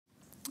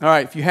All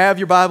right, if you have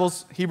your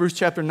Bibles, Hebrews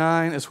chapter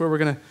 9 is where we're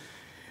going to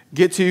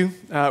get to.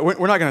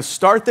 We're not going to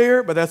start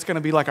there, but that's going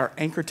to be like our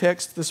anchor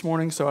text this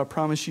morning, so I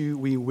promise you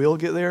we will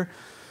get there.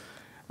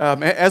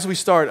 As we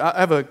start, I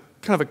have a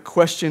kind of a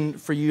question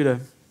for you to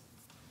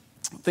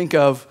think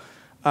of.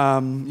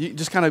 You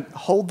just kind of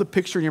hold the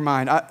picture in your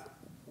mind.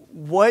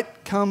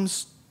 What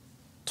comes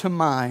to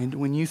mind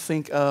when you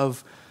think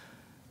of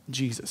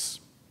Jesus?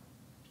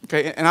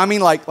 Okay, and I mean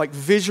like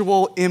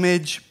visual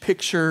image,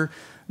 picture,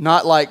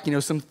 not like,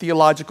 some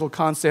theological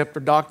concept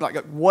or doctrine.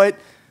 Like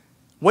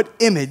what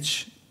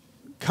image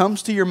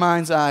comes to your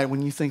mind's eye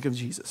when you think of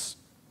Jesus?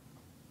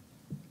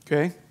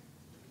 Okay,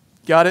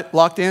 got it?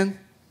 Locked in?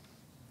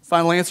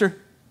 Final answer?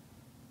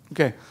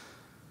 Okay.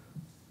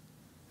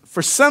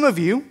 For some of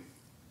you,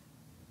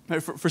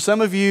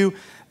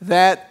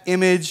 that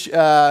image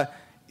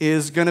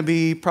is going to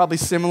be probably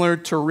similar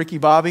to Ricky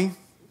Bobby.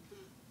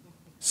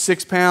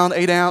 6 pound,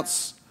 8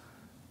 ounce,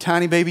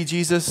 tiny baby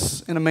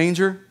Jesus in a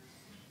manger.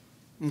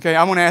 Okay,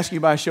 I want to ask you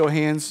by a show of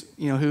hands,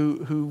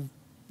 who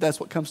that's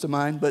what comes to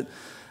mind. But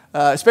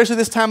especially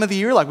this time of the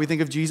year, like we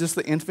think of Jesus,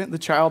 the infant, the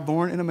child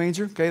born in a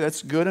manger. Okay,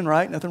 that's good and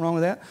right, nothing wrong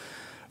with that.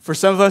 For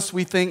some of us,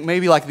 we think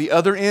maybe like the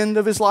other end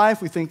of his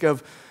life. We think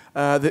of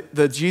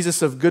the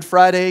Jesus of Good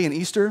Friday and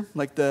Easter,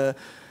 like the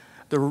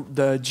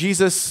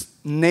Jesus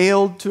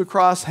nailed to a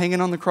cross,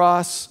 hanging on the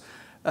cross.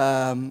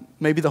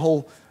 Maybe the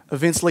whole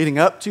events leading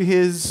up to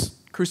his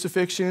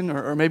crucifixion,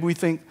 or maybe we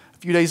think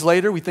a few days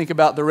later, we think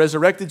about the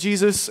resurrected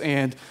Jesus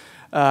and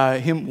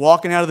him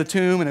walking out of the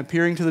tomb and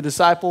appearing to the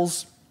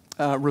disciples,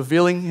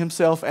 revealing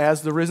himself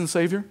as the risen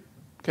Savior.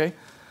 Okay,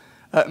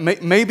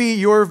 maybe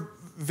your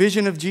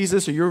vision of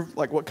Jesus or your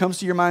what comes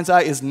to your mind's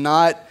eye is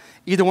not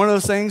either one of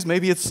those things.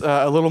 Maybe it's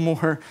a little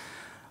more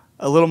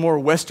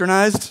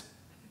westernized.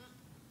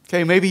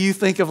 Okay, maybe you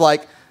think of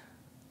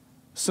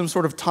some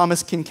sort of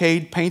Thomas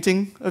Kincaid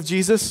painting of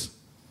Jesus,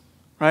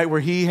 right, where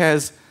he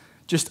has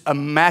just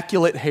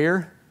immaculate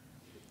hair,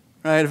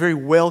 right, a very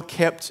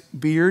well-kept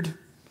beard,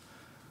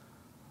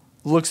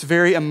 looks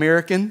very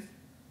American,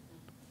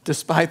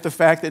 despite the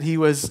fact that he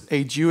was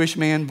a Jewish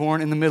man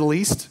born in the Middle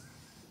East,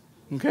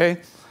 okay?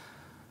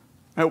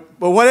 Right,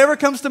 but whatever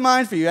comes to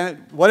mind for you,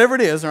 whatever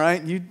it is, all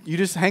right, you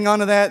just hang on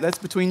to that. That's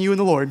between you and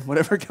the Lord,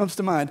 whatever comes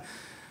to mind.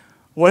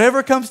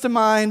 Whatever comes to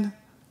mind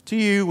to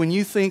you when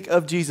you think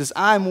of Jesus,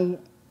 I'm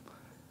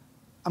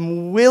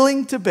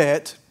willing to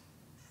bet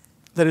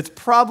that it's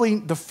probably,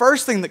 the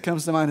first thing that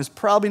comes to mind is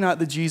probably not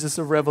the Jesus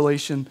of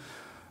Revelation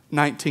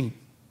 19.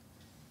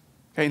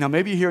 Okay, now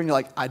maybe you're here and you're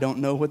like, I don't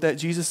know what that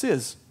Jesus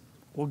is.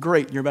 Well,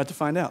 great, you're about to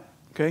find out.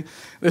 Okay,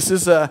 this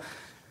is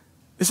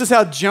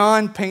how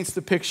John paints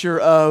the picture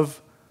of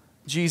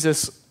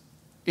Jesus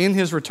in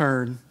his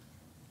return.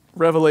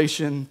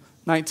 Revelation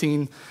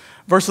 19,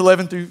 verse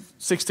 11 through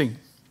 16. I'm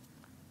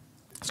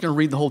just going to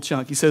read the whole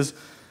chunk. He says,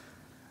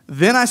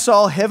 "Then I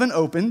saw heaven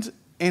opened,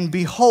 and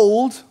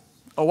behold,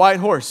 a white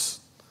horse.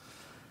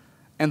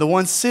 And the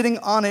one sitting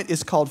on it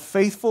is called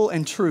Faithful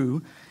and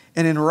True,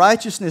 and in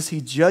righteousness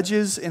he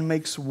judges and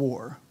makes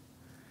war.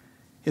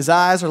 His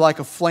eyes are like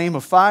a flame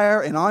of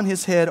fire, and on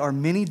his head are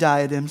many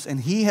diadems, and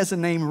he has a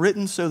name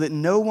written so that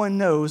no one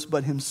knows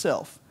but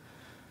himself.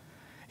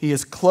 He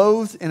is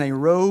clothed in a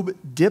robe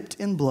dipped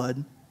in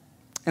blood,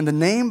 and the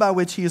name by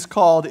which he is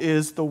called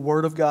is the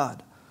Word of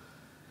God.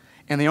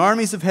 And the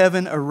armies of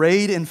heaven,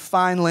 arrayed in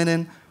fine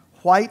linen,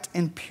 white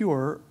and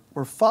pure,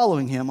 were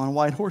following him on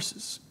white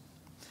horses.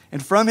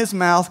 And from his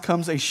mouth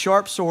comes a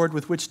sharp sword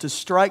with which to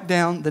strike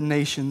down the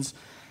nations.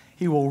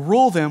 He will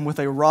rule them with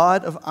a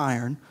rod of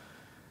iron.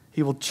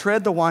 He will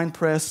tread the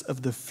winepress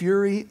of the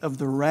fury of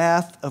the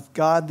wrath of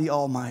God the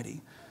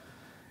Almighty.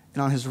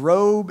 And on his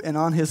robe and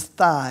on his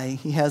thigh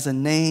he has a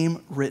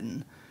name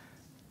written,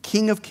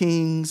 King of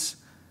Kings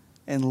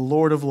and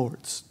Lord of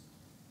Lords."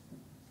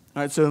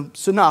 All right, so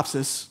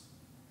synopsis,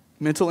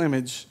 mental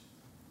image.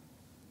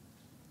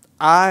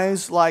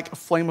 Eyes like a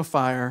flame of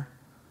fire,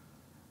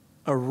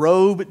 a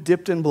robe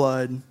dipped in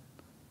blood,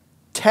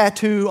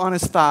 tattoo on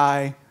his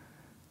thigh,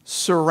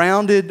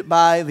 surrounded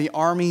by the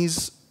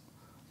armies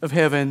of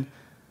heaven,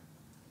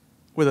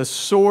 with a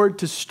sword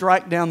to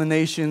strike down the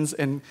nations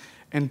and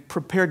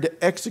prepared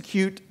to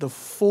execute the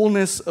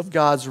fullness of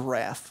God's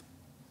wrath.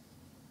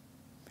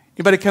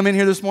 Anybody come in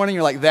here this morning,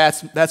 you're like,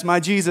 that's my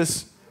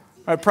Jesus.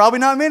 All right, probably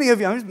not many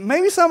of you.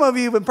 Maybe some of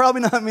you, but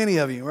probably not many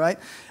of you, right?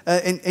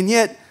 And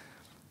yet,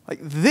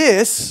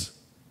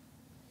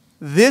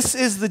 this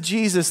is the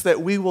Jesus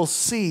that we will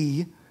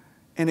see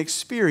and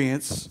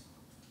experience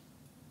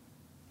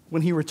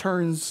when he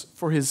returns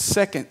for his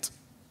second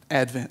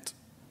advent.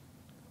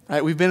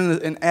 Right, we've been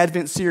in an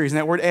Advent series, and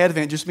that word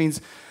Advent just means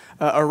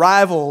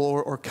arrival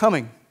or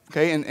coming.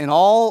 Okay, and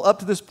all up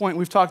to this point,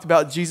 we've talked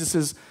about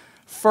Jesus'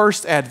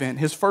 first advent,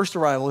 his first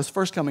arrival, his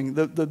first coming,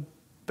 the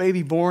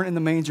baby born in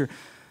the manger.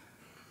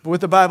 But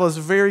what the Bible is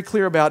very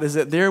clear about is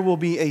that there will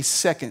be a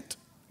second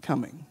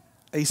coming,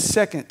 a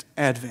second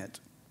advent.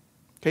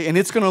 Okay, and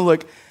it's going to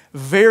look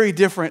very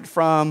different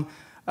from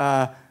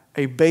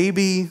a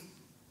baby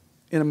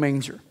in a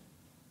manger.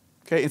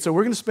 Okay, and so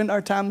we're going to spend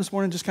our time this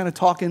morning just kind of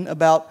talking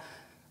about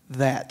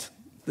that,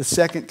 the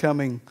second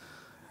coming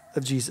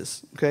of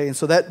Jesus. Okay, and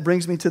so that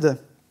brings me to the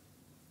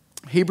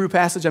Hebrew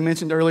passage I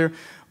mentioned earlier.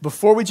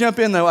 Before we jump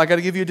in, though, I got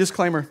to give you a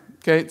disclaimer.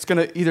 Okay, it's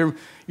going to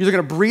you're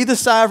going to breathe a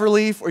sigh of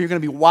relief or you're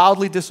going to be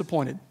wildly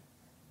disappointed.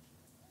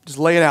 Just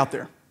lay it out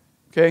there.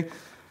 Okay?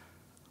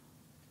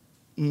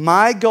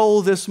 My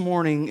goal this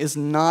morning is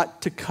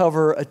not to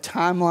cover a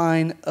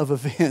timeline of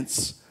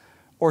events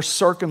or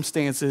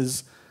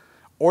circumstances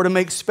or to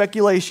make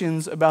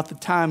speculations about the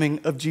timing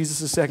of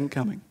Jesus' second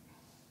coming.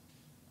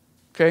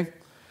 Okay?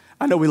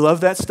 I know we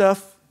love that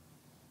stuff.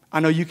 I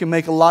know you can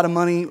make a lot of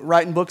money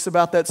writing books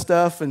about that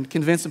stuff and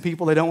convincing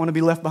people they don't want to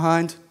be left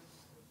behind.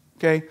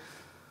 Okay?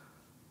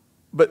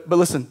 But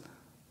listen,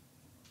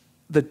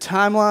 the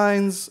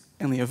timelines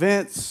and the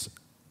events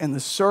and the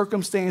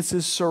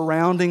circumstances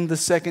surrounding the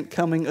second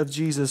coming of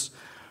Jesus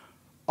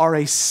are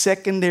a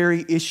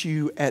secondary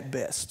issue at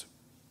best.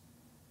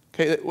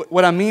 Okay,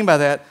 what I mean by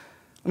that,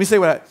 let me say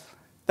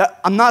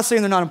I'm not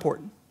saying they're not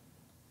important.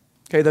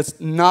 Okay, that's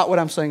not what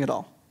I'm saying at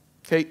all.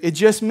 Okay, it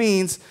just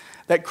means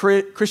that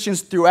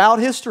Christians throughout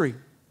history,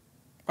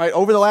 right,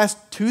 over the last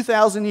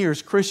 2,000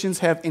 years, Christians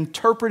have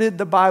interpreted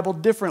the Bible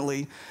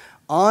differently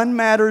on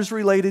matters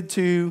related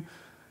to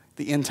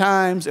the end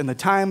times and the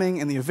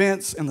timing and the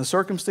events and the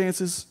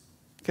circumstances,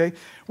 okay?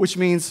 Which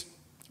means,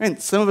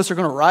 some of us are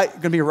going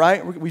to be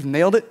right. We've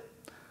nailed it.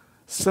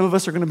 Some of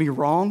us are going to be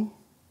wrong.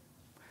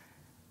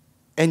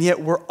 And yet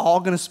we're all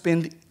going to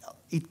spend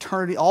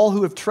eternity, all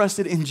who have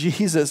trusted in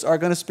Jesus are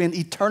going to spend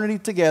eternity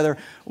together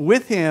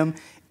with Him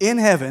in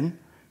heaven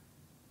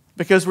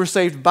because we're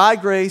saved by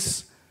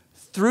grace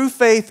through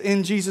faith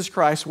in Jesus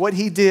Christ, what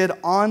He did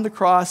on the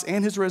cross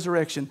and His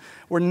resurrection.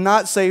 We're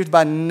not saved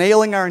by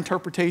nailing our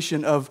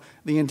interpretation of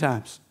the end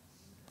times.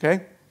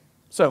 Okay?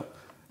 So,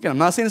 again, I'm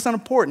not saying it's not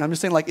important. I'm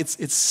just saying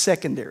it's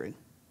secondary.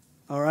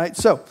 All right?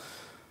 So,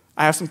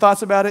 I have some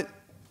thoughts about it.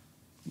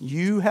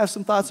 You have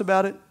some thoughts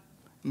about it.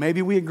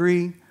 Maybe we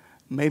agree.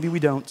 Maybe we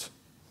don't.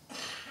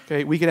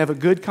 Okay? We can have a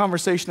good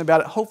conversation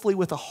about it, hopefully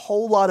with a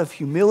whole lot of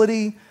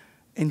humility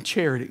and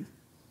charity.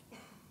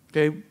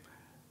 Okay?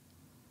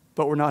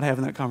 But we're not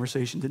having that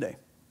conversation today.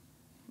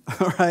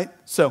 All right?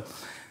 So,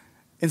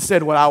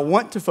 instead, what I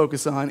want to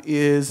focus on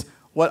is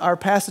what our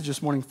passage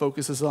this morning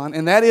focuses on,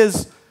 and that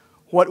is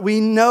what we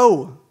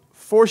know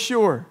for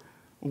sure,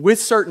 with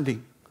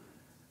certainty,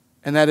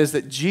 and that is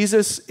that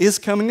Jesus is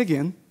coming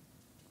again.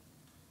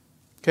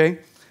 Okay?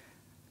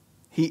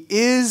 He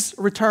is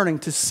returning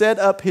to set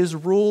up His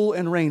rule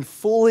and reign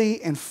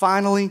fully and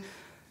finally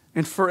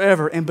and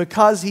forever. And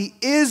because He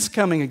is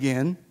coming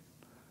again,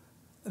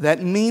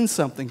 that means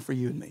something for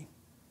you and me.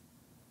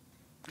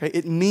 Okay,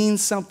 it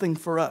means something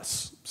for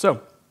us.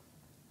 So,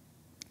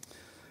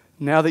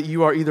 now that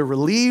you are either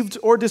relieved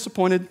or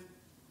disappointed,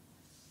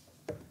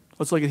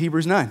 let's look at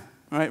Hebrews 9,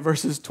 all right,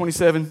 verses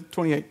 27,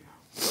 28.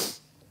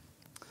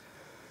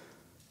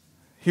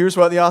 Here's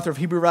what the author of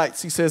Hebrews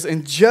writes. He says,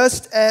 "And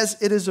just as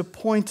it is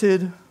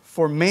appointed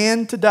for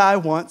man to die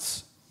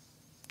once,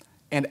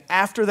 and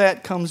after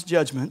that comes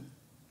judgment,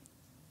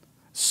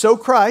 so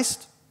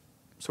Christ,"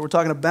 so we're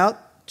talking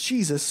about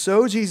Jesus,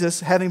 "so Jesus,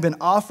 having been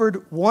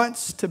offered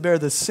once to bear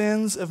the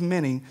sins of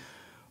many,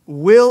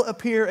 will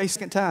appear a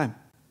second time,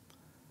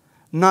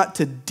 not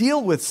to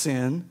deal with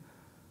sin,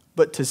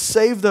 but to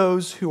save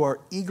those who are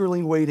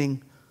eagerly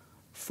waiting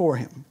for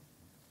Him."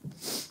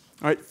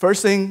 All right,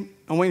 first thing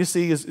I want you to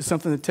see is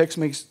something the text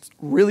makes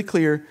really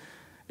clear,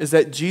 is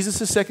that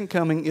Jesus' second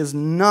coming is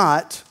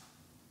not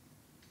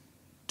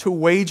to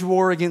wage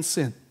war against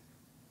sin.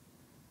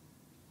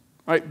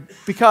 All right,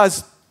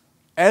 because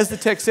as the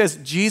text says,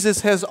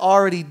 Jesus has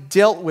already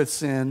dealt with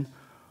sin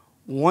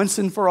once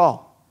and for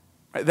all.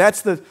 Right,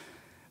 that's the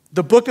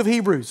book of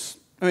Hebrews.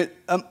 I mean,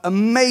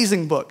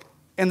 amazing book.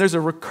 And there's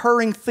a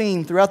recurring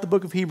theme throughout the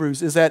book of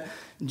Hebrews is that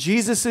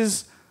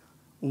Jesus'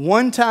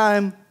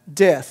 one-time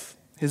death,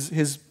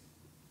 his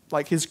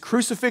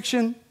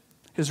crucifixion,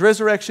 His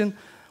resurrection,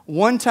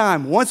 one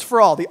time, once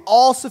for all, the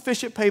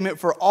all-sufficient payment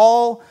for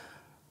all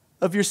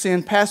of your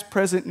sin, past,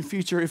 present, and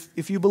future,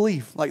 if you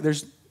believe.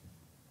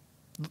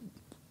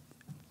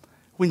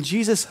 When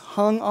Jesus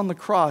hung on the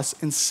cross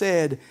and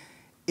said,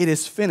 "It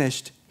is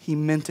finished," He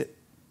meant it.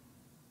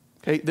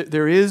 Okay,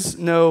 there is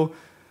no,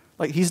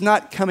 He's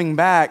not coming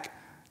back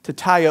to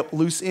tie up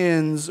loose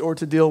ends or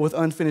to deal with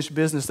unfinished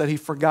business that He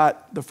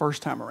forgot the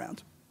first time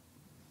around.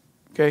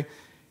 Okay?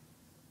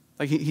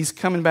 He's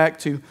coming back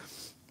to,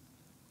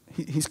 let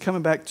me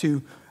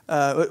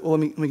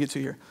get to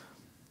here.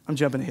 I'm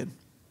jumping ahead.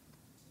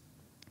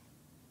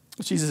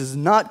 Jesus is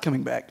not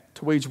coming back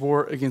to wage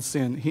war against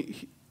sin.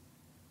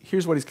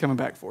 Here's what He's coming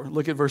back for.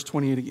 Look at verse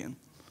 28 again.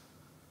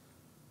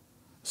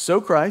 "So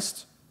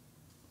Christ,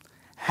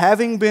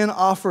 having been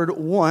offered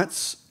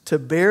once to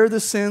bear the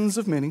sins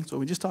of many," that's what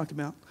we just talked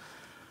about,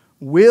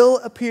 "will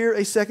appear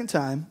a second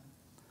time,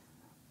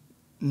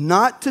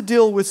 not to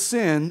deal with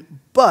sin,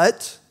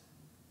 but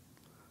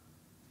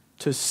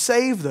to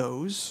save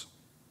those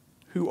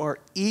who are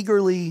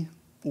eagerly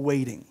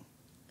waiting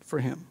for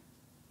Him."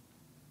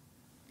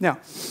 Now,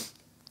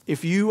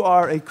 if you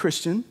are a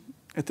Christian,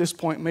 at this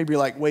point, maybe you're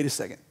like, wait a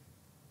second.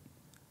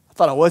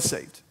 thought I was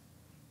saved.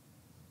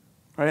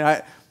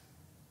 Right?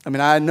 I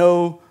mean, I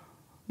know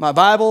my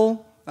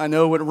Bible. I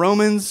know what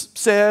Romans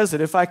says,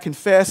 that if I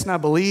confess and I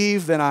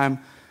believe, then I'm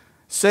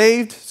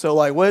saved. So,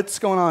 like, what's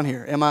going on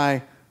here? Am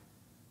I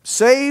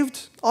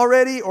saved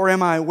already, or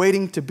am I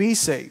waiting to be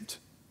saved?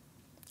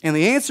 And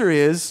the answer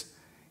is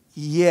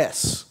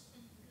yes.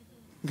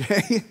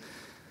 Okay?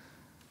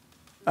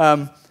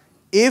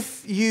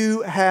 If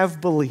you have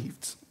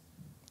believed,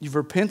 you've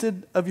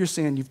repented of your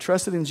sin, you've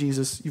trusted in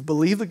Jesus, you've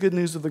believed the good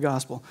news of the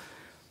gospel,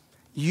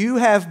 you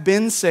have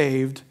been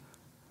saved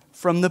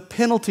from the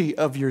penalty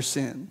of your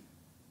sin.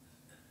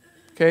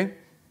 Okay?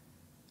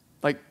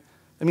 Like,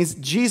 that means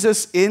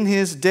Jesus in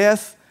his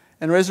death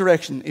and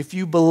resurrection, if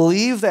you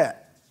believe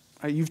that,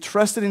 right, you've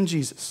trusted in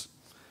Jesus,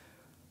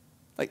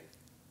 like,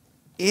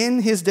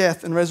 in his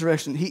death and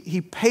resurrection,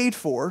 he paid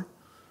for,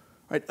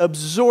 right,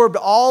 absorbed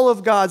all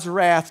of God's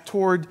wrath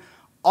toward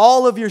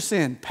all of your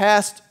sin,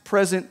 past,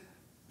 present,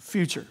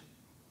 future.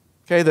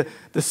 Okay,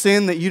 the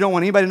sin that you don't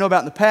want anybody to know about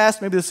in the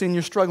past, maybe the sin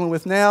you're struggling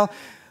with now,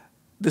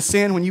 the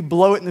sin when you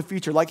blow it in the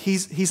future. Like,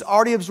 he's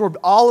already absorbed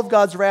all of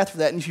God's wrath for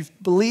that. And if you've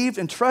believed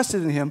and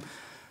trusted in him,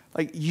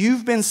 like,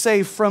 you've been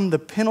saved from the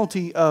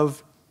penalty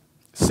of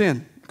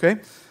sin.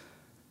 Okay?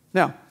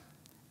 Now,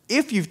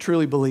 if you've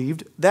truly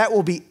believed, that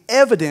will be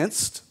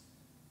evidenced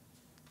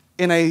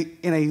in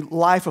a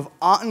life of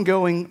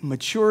ongoing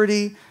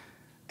maturity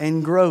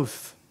and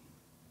growth.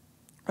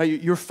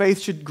 Right? Your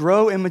faith should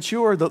grow and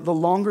mature the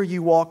longer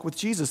you walk with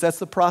Jesus. That's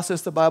the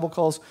process the Bible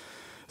calls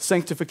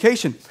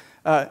sanctification.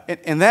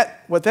 And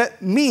what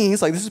that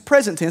means, like, this is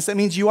present tense, that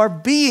means you are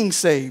being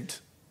saved.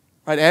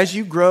 Right? As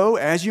you grow,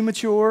 as you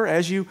mature,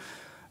 as you,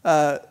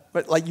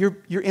 but like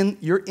you're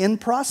in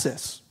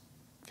process.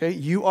 Okay?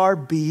 You are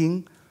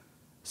being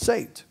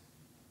saved.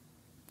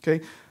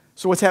 Okay?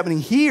 So what's happening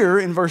here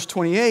in verse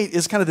 28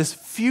 is kind of this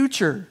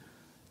future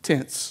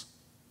tense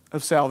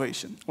of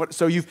salvation.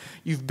 So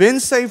you've been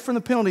saved from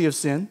the penalty of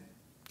sin.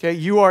 Okay?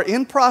 You are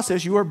in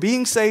process. You are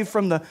being saved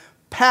from the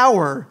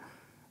power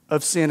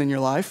of sin in your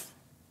life.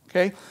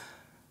 Okay?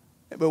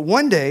 But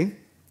one day,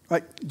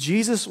 right,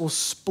 Jesus will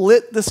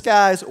split the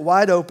skies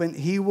wide open.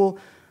 He will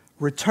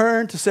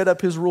return to set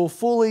up his rule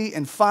fully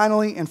and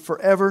finally and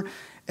forever.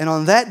 And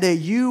on that day,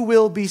 you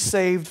will be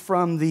saved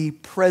from the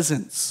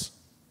presence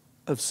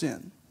of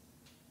sin.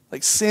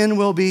 Like, sin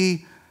will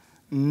be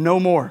no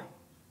more.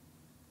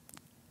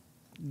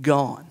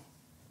 Gone.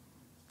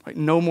 Right?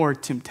 No more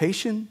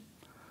temptation,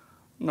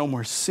 no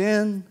more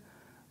sin,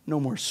 no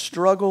more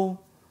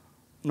struggle,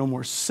 no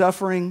more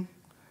suffering.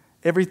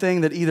 Everything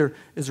that either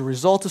is a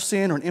result of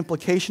sin or an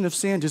implication of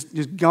sin,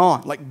 just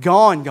gone. Like,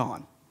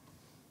 gone.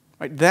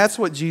 Right? That's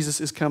what Jesus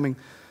is coming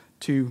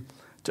to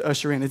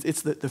usher in.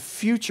 It's the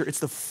future, it's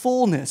the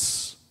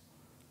fullness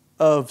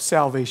of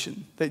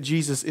salvation that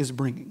Jesus is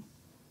bringing.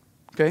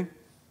 Okay?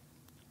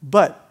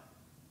 But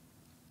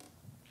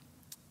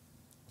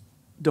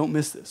don't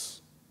miss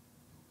this.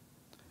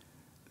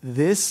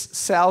 This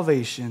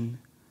salvation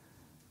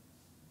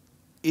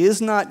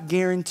is not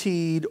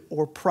guaranteed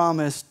or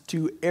promised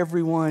to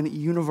everyone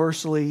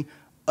universally,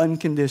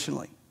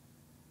 unconditionally.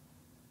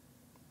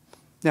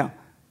 Now,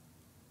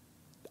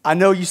 I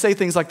know you say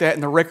things like that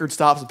and the record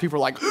stops and people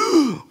are like,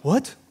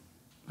 what?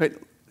 Wait,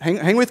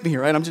 hang with me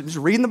here, right? I'm just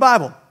reading the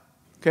Bible,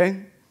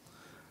 okay?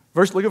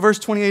 Look at verse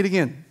 28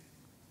 again.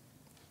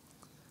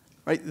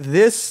 Right?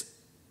 This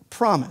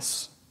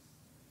promise,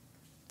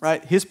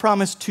 right? His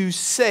promise to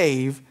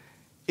save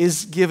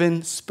is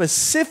given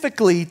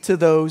specifically to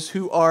those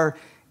who are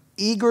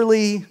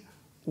eagerly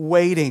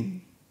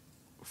waiting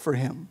for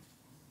him.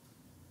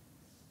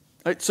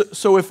 Right?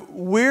 So if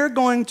we're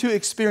going to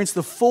experience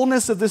the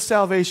fullness of this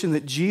salvation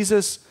that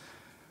Jesus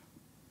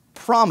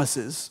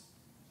promises,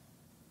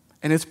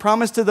 and it's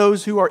promised to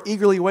those who are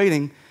eagerly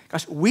waiting,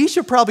 gosh, we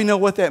should probably know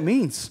what that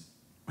means.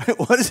 Right?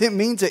 What does it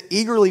mean to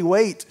eagerly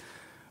wait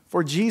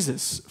for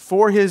Jesus,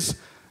 for his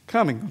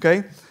coming,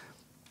 okay?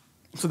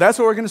 So that's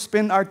what we're going to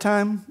spend our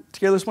time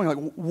together this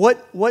morning. Like,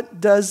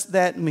 what does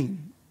that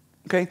mean?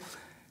 Okay?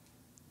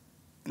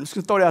 I'm just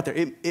going to throw it out there.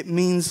 It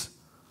means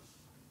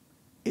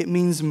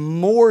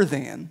more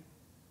than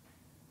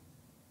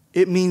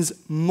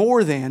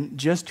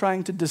just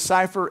trying to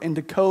decipher and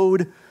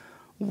decode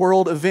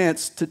world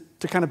events to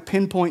kind of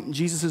pinpoint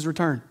Jesus'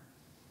 return.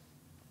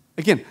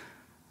 Again,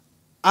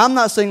 I'm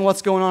not saying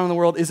what's going on in the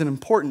world isn't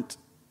important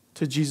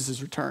to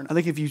Jesus' return. I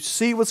think if you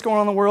see what's going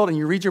on in the world and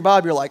you read your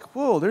Bible, you're like,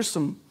 whoa, this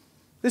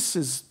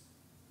is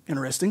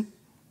interesting,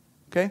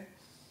 okay?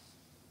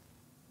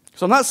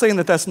 So I'm not saying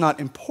that that's not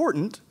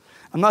important.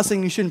 I'm not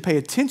saying you shouldn't pay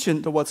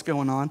attention to what's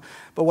going on.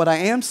 But what I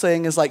am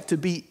saying is, like,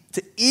 to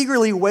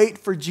eagerly wait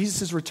for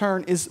Jesus'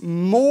 return is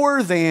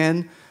more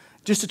than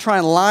just to try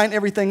and line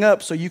everything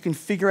up so you can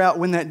figure out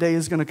when that day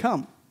is going to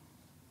come.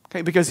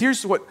 Okay, because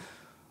here's what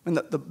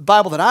the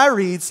Bible that I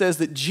read says,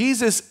 that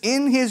Jesus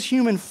in his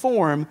human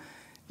form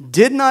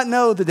did not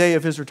know the day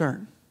of his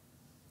return.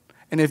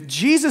 And if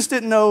Jesus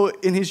didn't know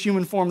in his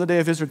human form the day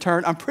of his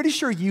return, I'm pretty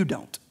sure you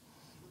don't.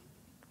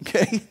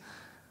 Okay?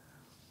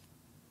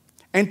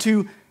 And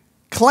to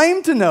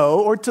claim to know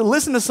or to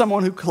listen to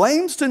someone who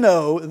claims to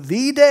know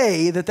the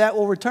day that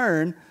will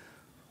return,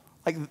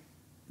 like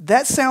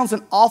that sounds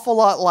an awful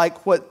lot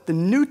like what the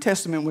New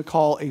Testament would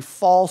call a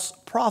false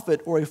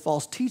prophet or a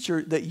false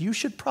teacher that you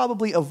should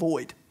probably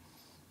avoid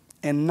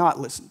and not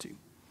listen to.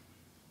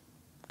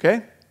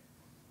 Okay?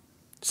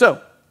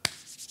 So,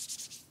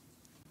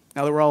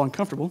 now that we're all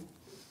uncomfortable,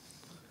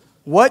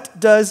 what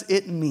does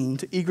it mean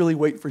to eagerly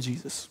wait for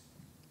Jesus?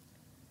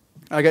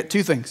 I got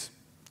two things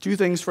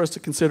for us to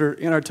consider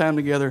in our time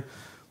together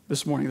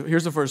this morning.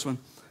 Here's the first one.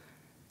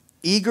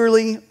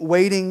 Eagerly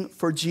waiting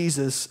for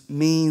Jesus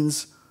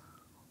means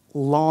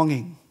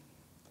longing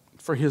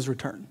for his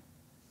return.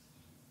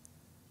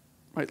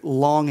 Right?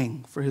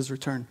 Longing for his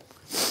return.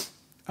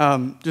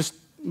 Just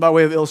by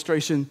way of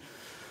illustration,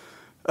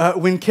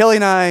 when Kelly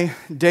and I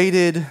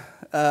dated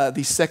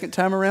the second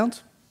time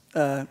around,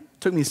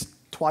 took me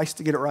twice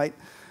to get it right.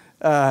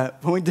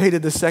 When we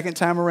dated the second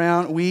time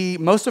around,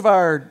 most of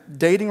our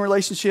dating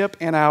relationship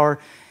and our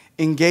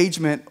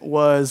engagement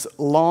was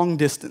long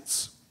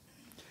distance.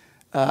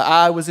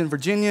 I was in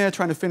Virginia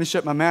trying to finish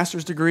up my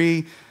master's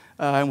degree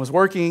and was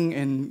working,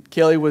 and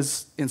Kelly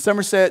was in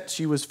Somerset.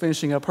 She was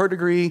finishing up her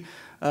degree,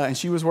 and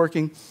she was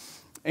working.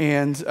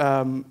 And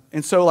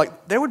so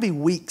like there would be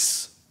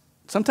weeks,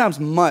 sometimes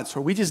months,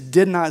 where we just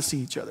did not see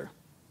each other,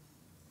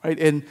 right?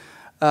 And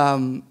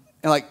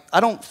like I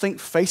don't think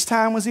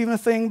FaceTime was even a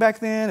thing back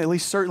then, at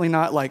least certainly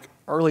not like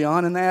early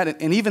on in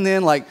that. And even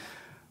then, like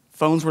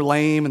phones were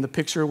lame and the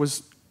picture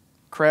was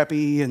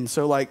crappy, and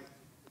so like,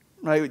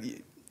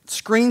 right,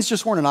 screens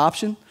just weren't an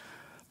option.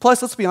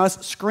 Plus, let's be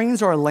honest,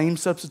 screens are a lame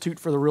substitute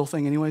for the real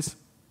thing anyways.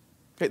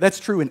 Okay, that's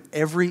true in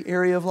every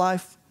area of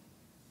life,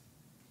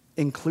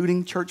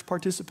 including church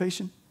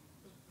participation.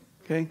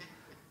 Okay?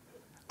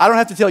 I don't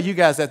have to tell you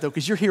guys that, though,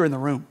 because you're here in the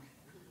room.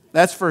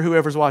 That's for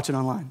whoever's watching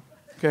online.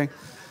 Okay?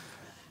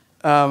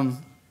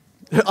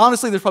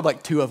 Honestly, there's probably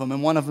like two of them,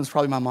 and one of them is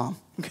probably my mom.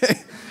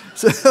 Okay?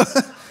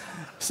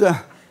 So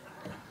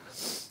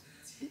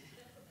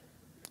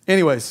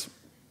anyways,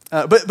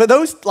 but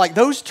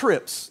those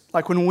trips,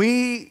 like when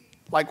the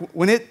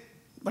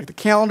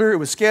calendar, it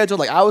was scheduled,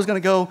 like I was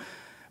going to go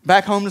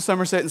back home to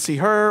Somerset and see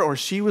her, or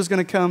she was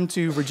going to come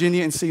to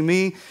Virginia and see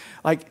me.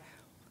 Like,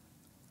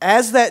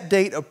 as that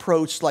date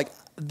approached, like,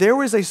 there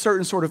was a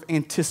certain sort of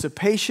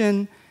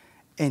anticipation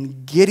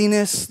and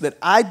giddiness that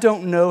I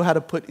don't know how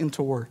to put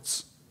into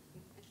words.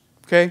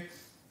 Okay?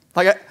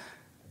 Like,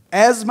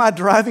 as my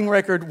driving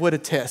record would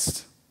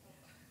attest,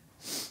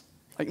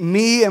 like,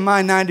 me and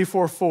my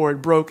 94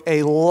 Ford broke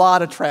a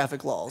lot of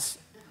traffic laws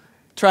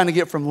trying to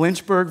get from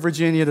Lynchburg,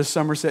 Virginia to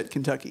Somerset,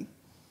 Kentucky.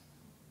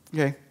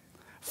 Okay?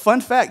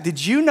 Fun fact,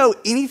 did you know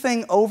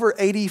anything over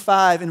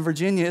 85 in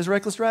Virginia is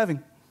reckless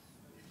driving?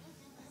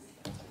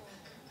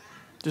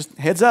 Just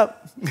heads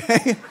up.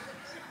 Okay?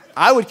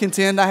 I would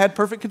contend I had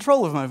perfect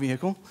control of my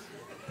vehicle.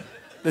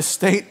 The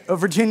state of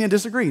Virginia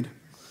disagreed.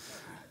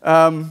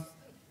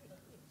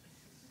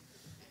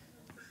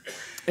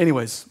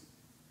 Anyways,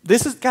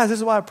 this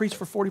is why I preach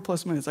for 40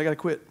 plus minutes. I got to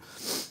quit.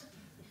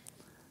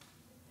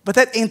 But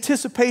that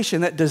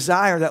anticipation, that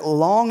desire, that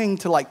longing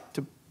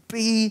to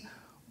be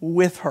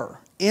with her,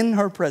 in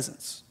her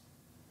presence,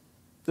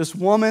 this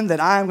woman that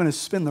I am going to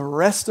spend the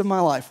rest of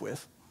my life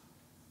with,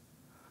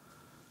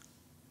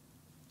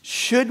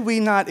 should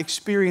we not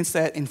experience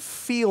that and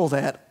feel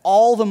that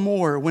all the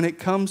more when it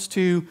comes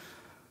to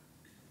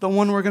the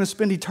one we're going to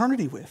spend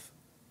eternity with?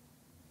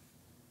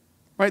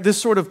 Right?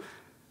 This sort of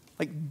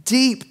like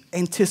deep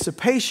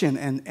anticipation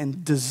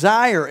and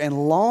desire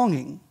and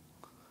longing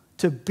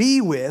to be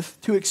with,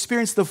 to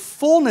experience the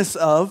fullness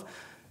of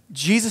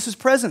Jesus'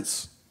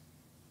 presence.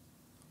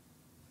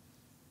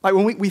 Like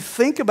when we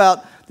think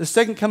about the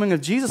second coming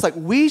of Jesus, like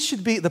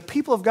the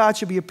people of God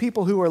should be a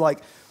people who are like,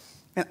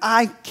 and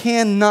I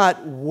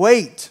cannot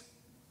wait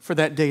for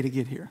that day to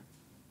get here.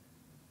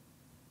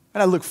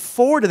 And I look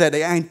forward to that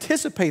day. I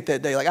anticipate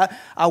that day. Like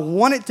I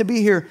want it to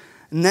be here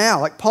now.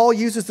 Like Paul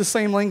uses the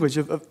same language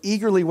of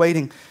eagerly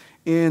waiting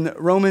in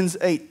Romans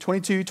 8,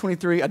 22,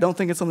 23. I don't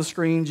think it's on the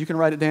screens. You can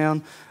write it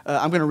down.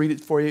 I'm going to read it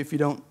for you if you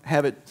don't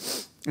have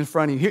it in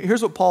front of you.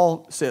 Here's what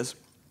Paul says.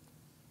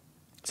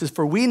 It says,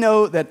 "For we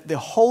know that the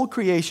whole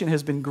creation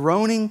has been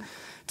groaning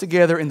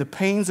together in the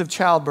pains of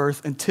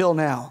childbirth until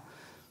now.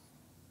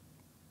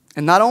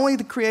 And not only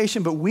the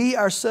creation, but we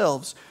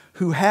ourselves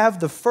who have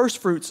the first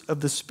fruits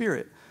of the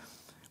Spirit,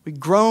 we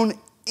groan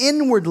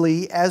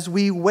inwardly as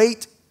we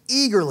wait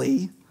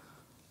eagerly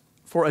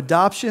for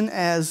adoption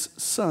as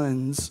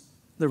sons,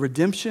 the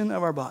redemption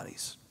of our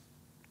bodies."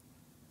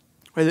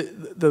 Right?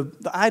 The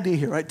idea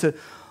here, right? To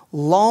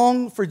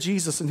long for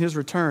Jesus and his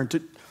return,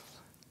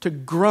 to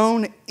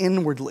groan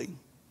inwardly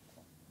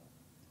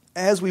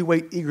as we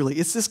wait eagerly.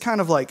 It's this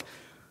kind of like,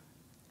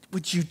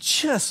 would you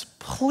just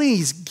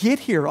please get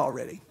here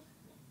already?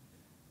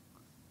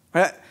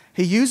 Right?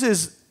 He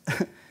uses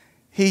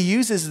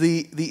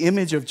the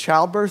image of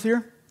childbirth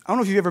here. I don't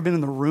know if you've ever been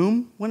in the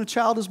room when a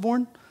child is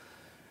born.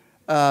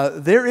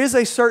 There is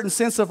a certain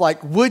sense of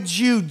like, would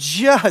you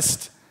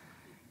just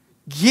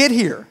get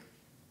here?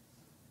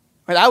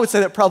 Right? I would say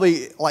that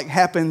probably like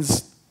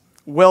happens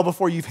well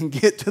before you even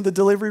get to the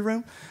delivery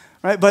room,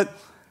 right? But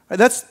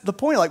that's the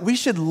point. Like we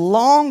should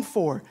long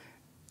for,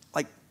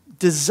 like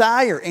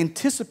desire,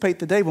 anticipate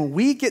the day when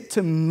we get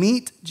to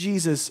meet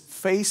Jesus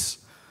face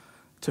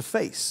to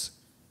face.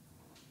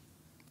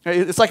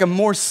 It's like a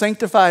more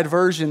sanctified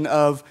version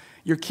of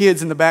your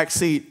kids in the back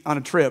seat on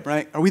a trip,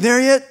 right? Are we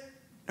there yet?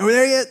 Are we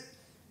there yet?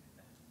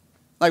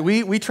 Like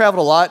we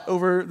traveled a lot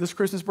over this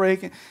Christmas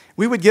break.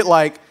 We would get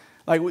like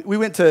we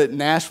went to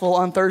Nashville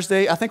on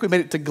Thursday. I think we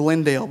made it to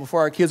Glendale before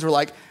our kids were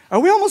like, "Are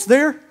we almost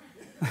there?"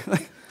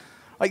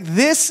 Like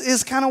this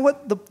is kind of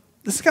what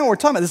we're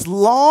talking about. This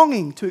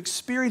longing to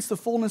experience the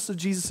fullness of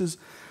Jesus'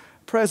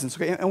 presence.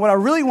 Okay, and what I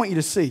really want you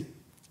to see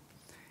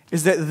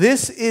is that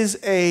this is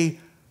a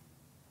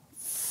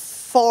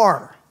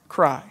far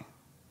cry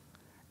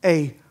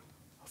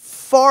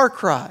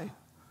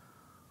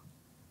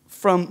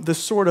from the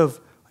sort of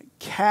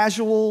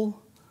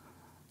casual,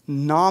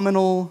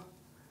 nominal,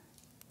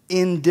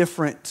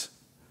 indifferent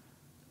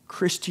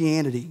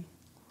Christianity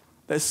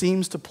that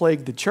seems to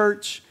plague the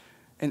church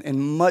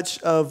and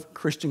much of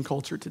Christian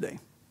culture today.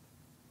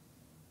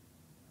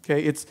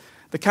 Okay, it's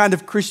the kind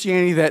of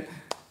Christianity that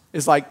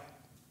is like,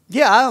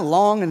 yeah, I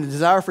long and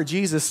desire for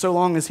Jesus so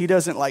long as he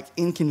doesn't like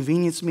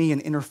inconvenience me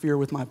and interfere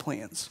with my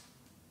plans.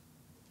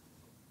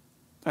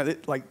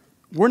 Like,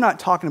 we're not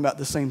talking about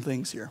the same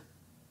things here.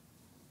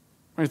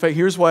 In fact,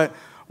 here's what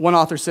one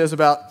author says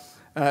about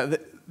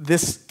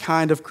this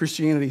kind of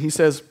Christianity. He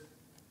says,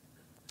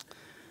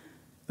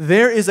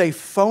 there is a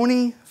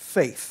phony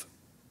faith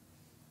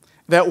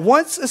that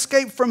once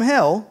escaped from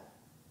hell,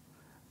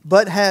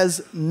 but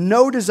has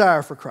no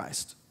desire for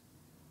Christ.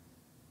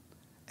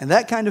 And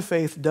that kind of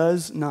faith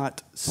does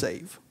not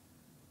save.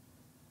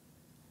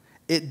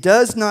 It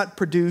does not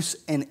produce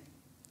an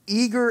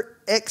eager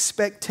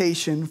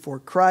expectation for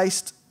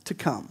Christ to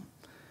come.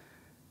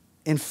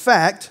 In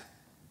fact,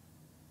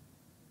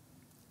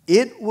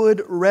 it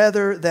would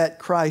rather that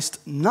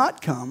Christ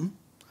not come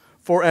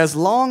for as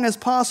long as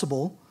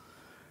possible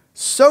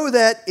so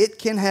that it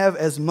can have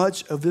as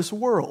much of this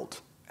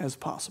world as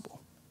possible.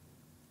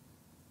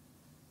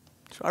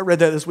 So I read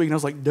that this week and I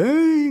was like,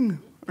 dang,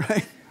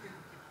 right?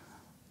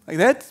 Like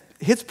that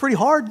hits pretty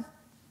hard.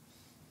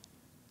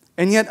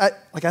 And yet,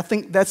 I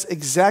think that's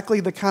exactly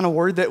the kind of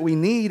word that we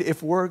need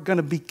if we're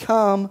going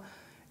to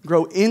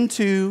grow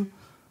into,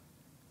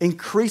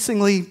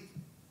 increasingly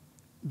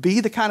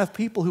be the kind of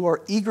people who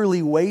are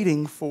eagerly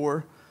waiting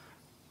for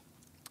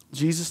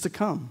Jesus to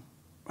come,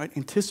 right?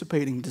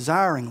 Anticipating,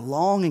 desiring,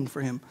 longing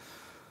for him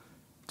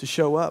to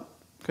show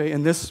up. Okay,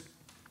 and this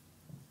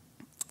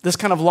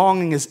kind of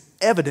longing is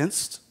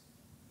evidenced.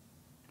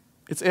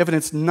 It's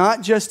evidenced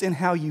not just in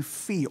how you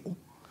feel.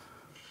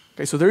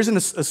 Okay, so there isn't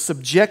a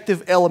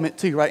subjective element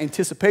to you, right?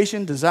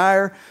 Anticipation,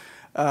 desire,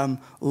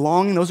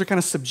 longing, those are kind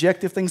of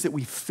subjective things that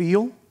we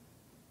feel,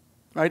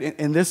 right?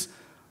 And this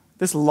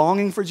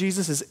longing for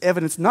Jesus is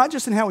evidenced not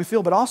just in how we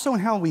feel, but also in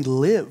how we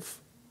live.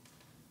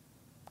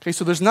 Okay,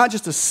 so there's not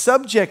just a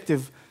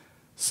subjective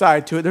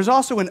side to it, there's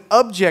also an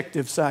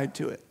objective side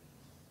to it.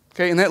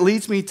 Okay, and that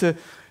leads me to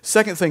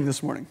second thing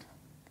this morning.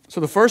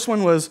 So the first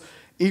one was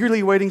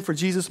eagerly waiting for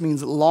Jesus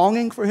means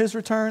longing for his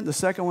return. The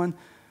second one,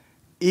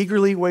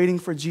 eagerly waiting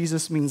for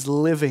Jesus means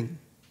living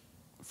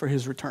for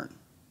his return.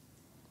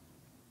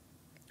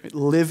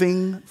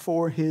 Living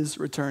for his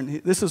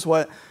return. This is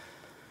what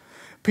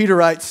Peter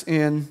writes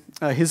in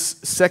his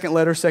second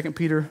letter, 2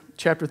 Peter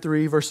chapter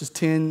 3, verses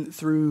 10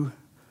 through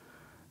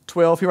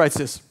 12. He writes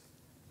this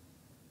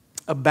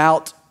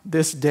about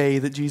this day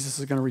that Jesus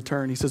is going to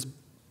return. He says,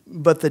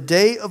 "But the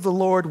day of the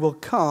Lord will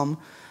come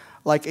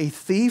like a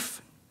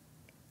thief,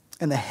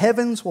 and the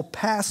heavens will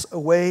pass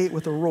away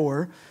with a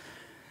roar,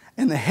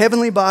 and the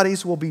heavenly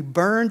bodies will be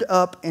burned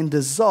up and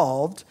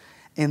dissolved,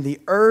 and the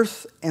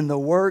earth and the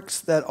works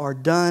that are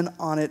done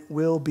on it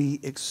will be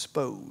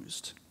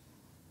exposed.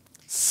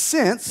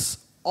 Since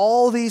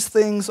all these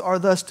things are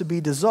thus to be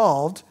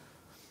dissolved,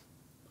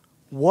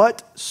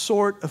 what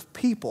sort of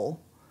people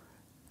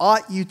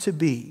ought you to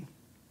be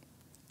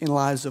in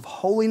lives of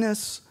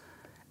holiness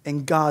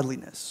and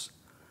godliness,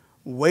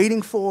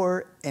 waiting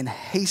for and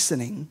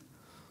hastening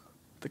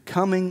the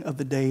coming of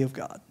the day of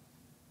God?"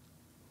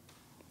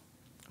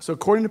 So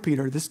according to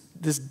Peter, this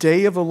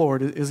day of the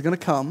Lord is going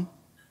to come,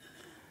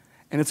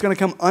 and it's going to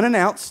come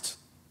unannounced.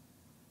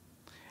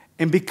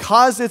 And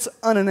because it's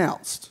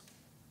unannounced,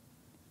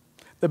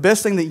 the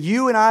best thing that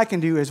you and I can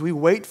do as we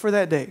wait for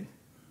that day,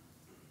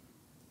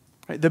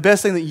 right, the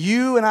best thing that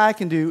you and I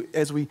can do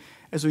as we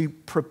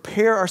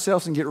prepare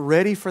ourselves and get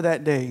ready for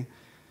that day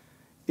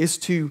is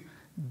to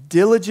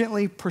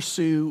diligently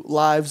pursue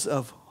lives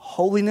of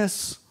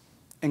holiness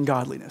and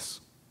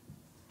godliness.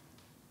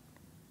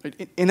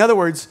 In other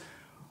words,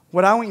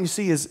 what I want you to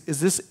see is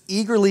this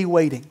eagerly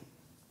waiting.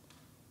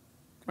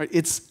 Right?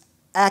 It's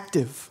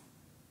active.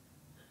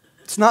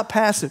 It's not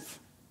passive.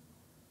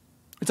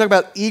 We talk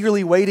about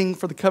eagerly waiting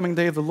for the coming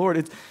day of the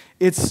Lord.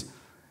 It's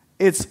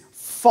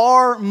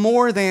far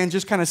more than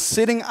just kind of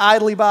sitting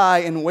idly by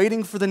and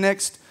waiting for the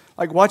next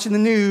like watching the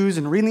news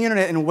and reading the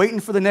internet and waiting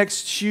for the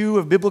next shoe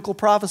of biblical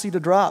prophecy to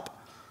drop.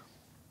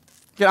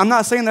 Okay, I'm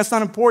not saying that's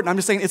not important. I'm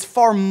just saying it's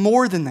far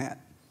more than that.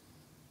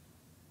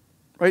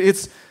 Right?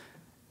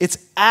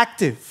 It's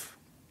active.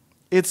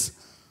 It's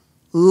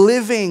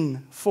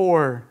living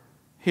for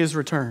his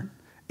return.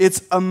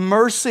 It's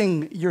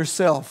immersing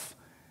yourself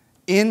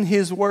in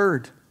his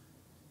word.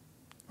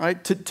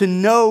 Right? To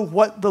know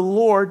what the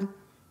Lord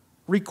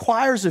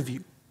requires of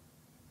you.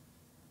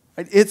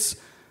 Right? It's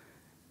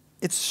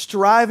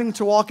striving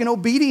to walk in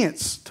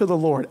obedience to the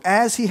Lord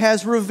as he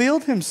has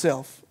revealed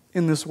himself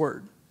in this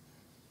word.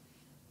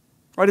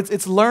 Right?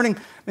 It's learning,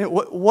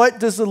 what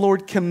does the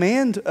Lord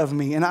command of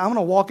me? And I'm going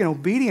to walk in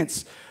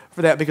obedience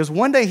for that, because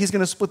one day he's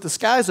going to split the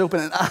skies open,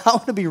 and I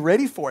want to be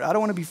ready for it. I don't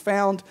want to be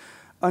found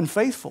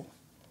unfaithful.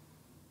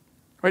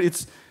 Right?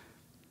 It's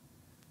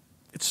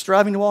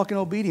striving to walk in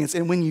obedience.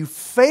 And when you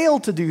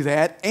fail to do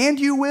that, and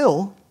you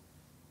will,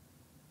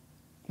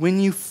 when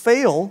you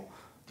fail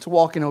to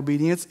walk in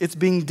obedience, it's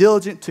being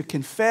diligent to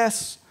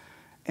confess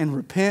and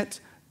repent,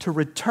 to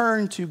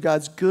return to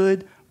God's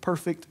good,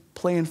 perfect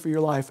plan for your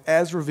life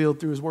as revealed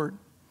through his word.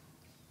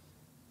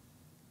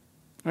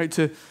 Right?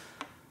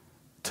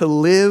 To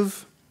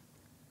live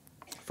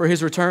for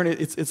his return,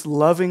 it's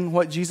loving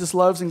what Jesus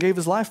loves and gave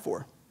his life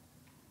for.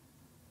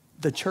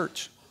 The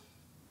church.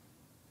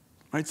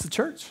 Right? It's the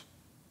church.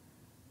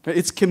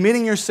 It's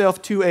committing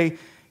yourself to a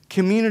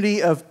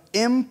community of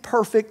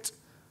imperfect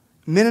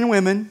men and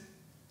women,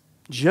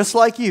 just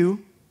like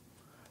you,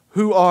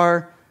 who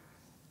are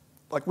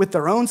like with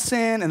their own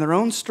sin and their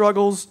own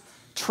struggles,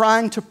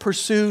 trying to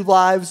pursue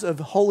lives of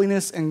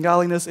holiness and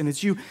godliness, and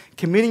it's you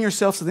committing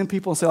yourself to them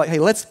people and say, like, hey,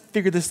 let's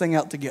figure this thing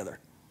out together.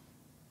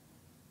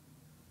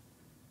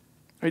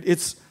 Right?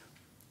 It's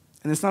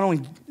not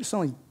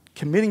only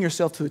committing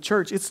yourself to the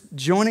church, it's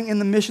joining in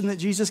the mission that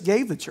Jesus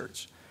gave the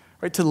church.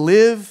 Right? To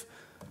live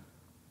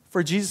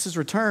for Jesus'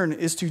 return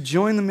is to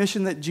join the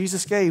mission that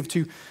Jesus gave,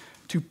 to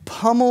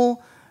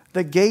pummel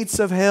the gates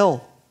of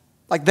hell.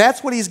 Like,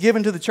 that's what he's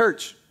given to the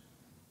church.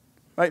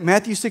 Right?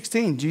 Matthew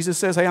 16, Jesus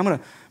says, hey, I'm going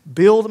to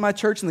build my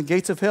church and the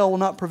gates of hell will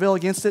not prevail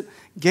against it.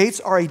 Gates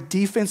are a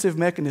defensive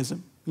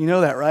mechanism. You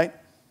know that, right?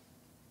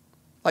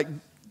 Like,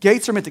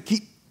 gates are meant to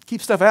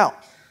keep stuff out.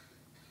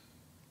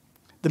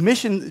 The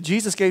mission that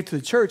Jesus gave to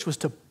the church was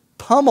to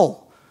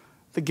pummel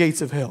the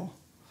gates of hell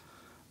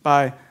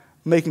by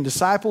making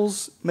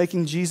disciples,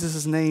 making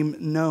Jesus' name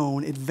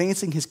known,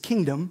 advancing his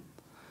kingdom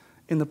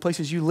in the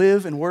places you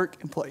live and work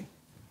and play.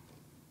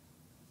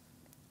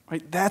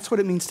 Right? That's what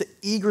it means to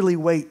eagerly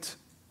wait,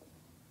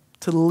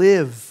 to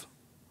live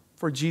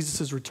for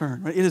Jesus'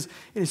 return. Right? It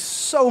is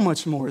so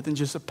much more than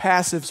just a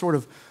passive sort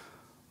of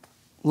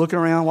looking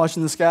around,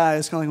 watching the sky.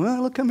 It's kind of like, well,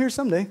 it'll come here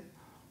someday.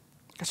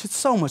 Gosh, it's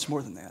so much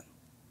more than that.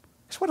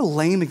 Gosh, what a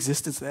lame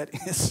existence that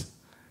is.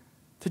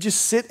 To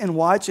just sit and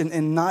watch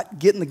and not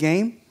get in the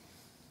game.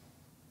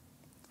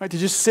 Right? To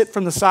just sit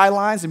from the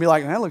sidelines and be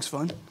like, that looks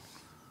fun.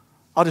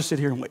 I'll just sit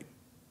here and wait.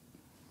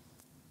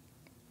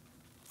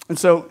 And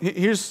so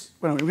here's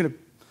what I'm going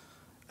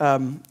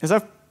to, as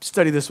I've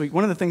studied this week,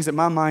 one of the things that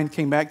my mind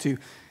came back to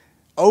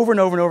over and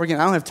over and over again,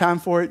 I don't have time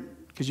for it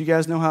because you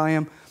guys know how I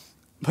am,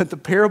 but the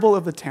parable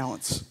of the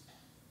talents.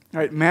 All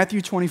right,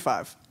 Matthew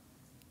 25.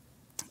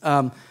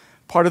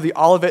 Part of the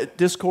Olivet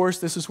Discourse,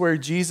 this is where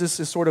Jesus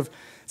is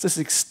it's this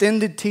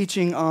extended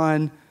teaching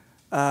on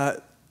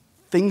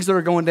things that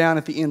are going down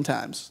at the end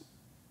times.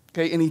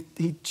 Okay, and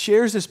he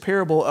shares this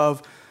parable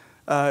of,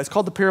 it's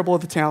called the parable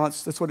of the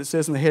talents. That's what it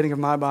says in the heading of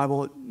my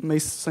Bible. It may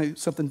say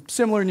something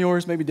similar in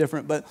yours, maybe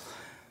different, but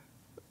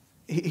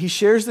he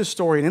shares this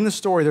story. And in the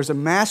story, there's a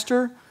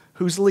master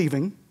who's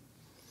leaving,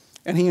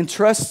 and he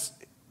entrusts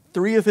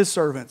 3 of his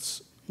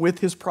servants with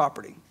his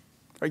property.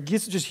 Right,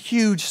 gets just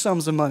huge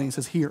sums of money and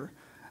says, here,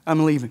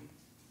 I'm leaving.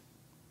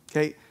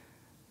 Okay,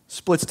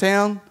 splits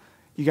town.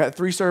 You got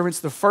 3 servants.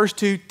 The first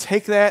 2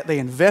 take that, they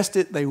invest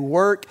it, they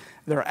work,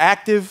 they're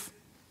active.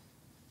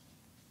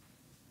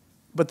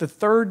 But the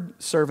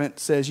 3rd servant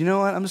says, you know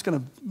what, I'm just going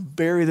to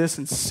bury this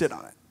and sit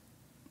on it.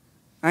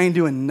 I ain't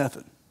doing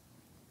nothing.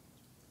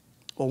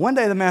 Well, one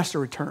day the master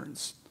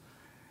returns.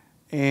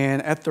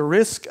 And at the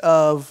risk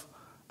of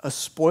a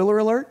spoiler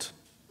alert,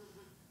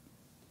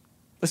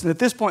 listen, at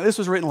this point, this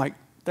was written like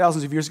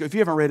thousands of years ago. If you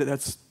haven't read it,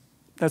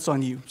 that's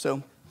on you.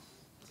 So,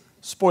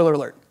 spoiler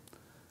alert.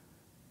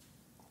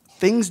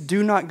 Things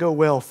do not go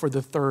well for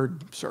the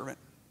 3rd servant.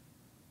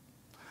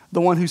 The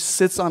one who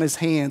sits on his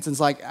hands and is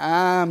like,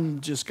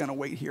 I'm just going to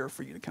wait here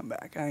for you to come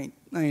back. I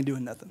ain't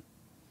doing nothing.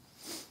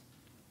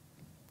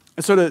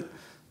 And so to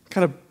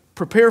kind of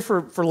prepare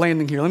for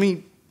landing here, let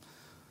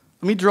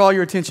me draw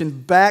your attention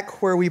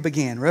back where we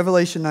began,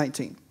 Revelation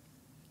 19.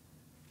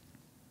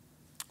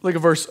 Look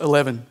at verse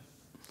 11.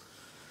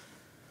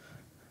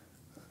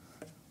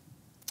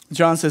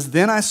 John says,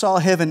 then I saw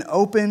heaven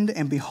opened,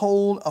 and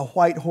behold, a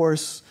white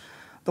horse.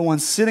 The one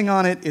sitting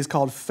on it is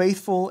called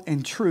Faithful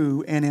and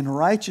True, and in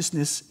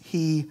righteousness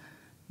he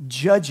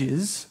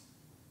judges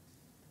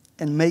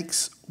and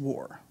makes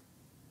war.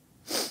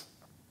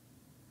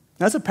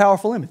 That's a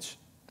powerful image.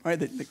 right?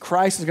 That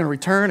Christ is going to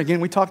return. Again,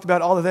 we talked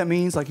about all that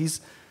means. Like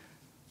he's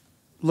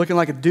looking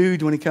like a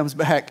dude when he comes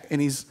back,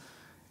 and it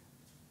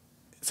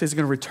says he's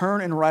going to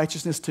return in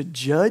righteousness to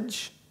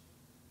judge,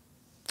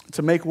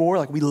 to make war.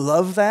 Like we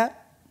love that.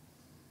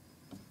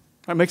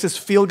 It makes us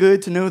feel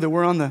good to know that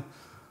we're on the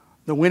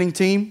winning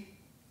team,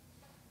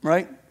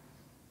 right?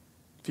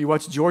 If you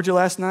watched Georgia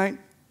last night,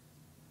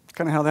 it's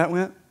kind of how that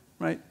went,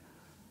 right?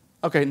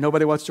 Okay,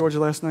 nobody watched Georgia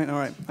last night? All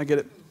right, I get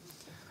it.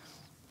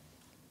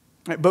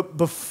 All right, but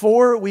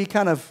before we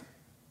kind of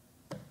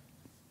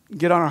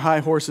get on our high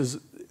horses,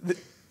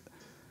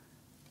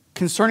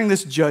 concerning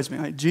this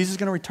judgment, right? Jesus is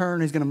going to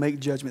return, he's going to make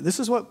judgment. This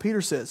is what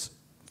Peter says,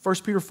 1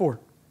 Peter 4,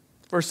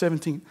 verse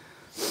 17.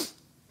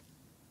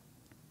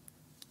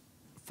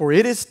 For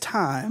it is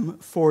time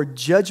for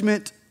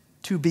judgment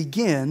to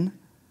begin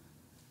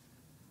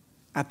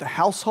at the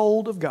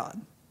household of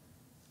God.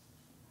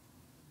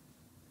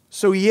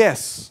 So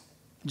yes,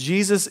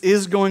 Jesus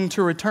is going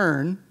to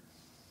return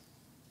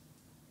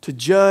to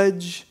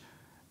judge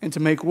and to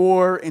make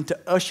war and to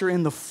usher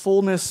in the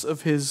fullness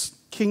of his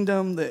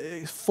kingdom,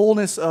 the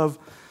fullness of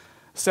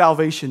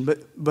salvation.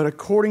 But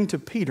according to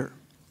Peter,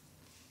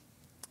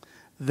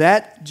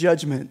 that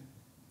judgment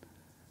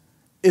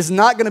is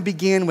not going to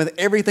begin with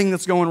everything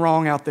that's going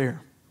wrong out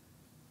there.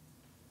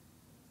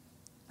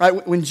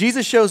 Right? When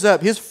Jesus shows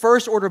up, his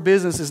first order of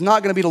business is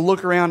not going to be to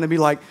look around and be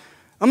like,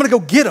 I'm going to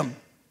go get him.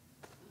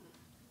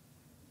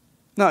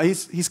 No,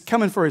 he's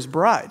coming for his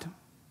bride.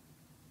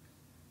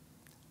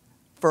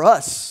 For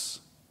us.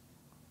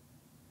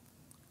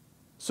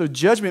 So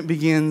judgment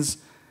begins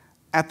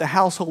at the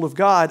household of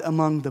God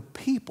among the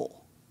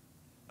people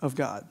of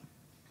God.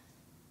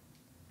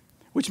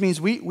 Which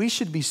means we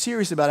should be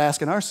serious about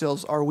asking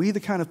ourselves, are we the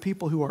kind of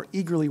people who are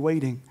eagerly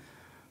waiting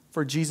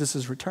for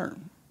Jesus'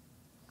 return?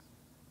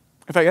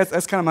 In fact,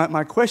 that's kind of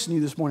my question to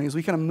you this morning as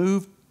we kind of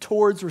move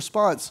towards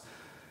response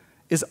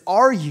is,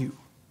 are you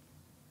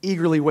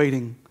eagerly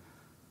waiting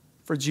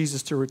for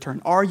Jesus to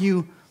return? Are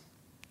you,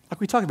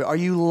 like we talked about, are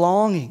you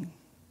longing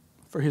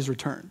for his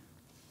return?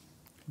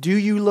 Do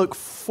you look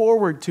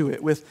forward to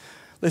it with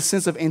this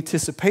sense of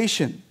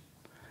anticipation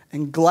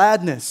and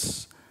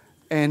gladness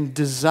and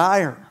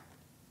desire?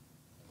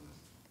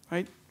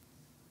 Right?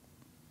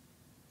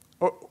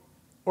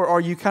 Or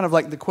are you kind of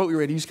like the quote we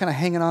read, are you just kind of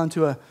hanging on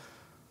to a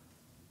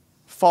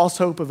false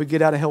hope of a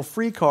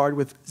get-out-of-hell-free card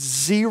with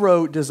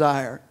zero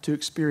desire to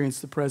experience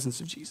the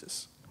presence of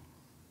Jesus?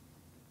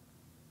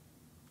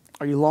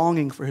 Are you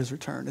longing for his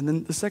return? And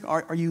then the second,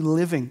 are you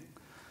living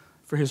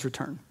for his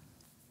return?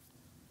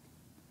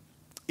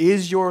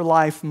 Is your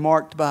life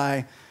marked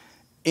by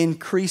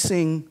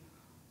increasing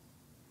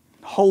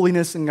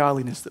holiness and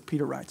godliness that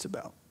Peter writes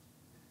about?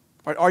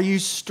 Are you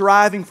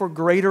striving for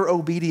greater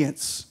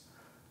obedience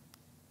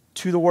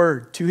to the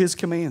word, to his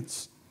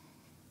commands?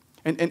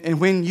 And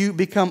when you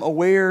become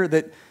aware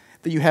that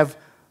you have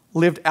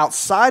lived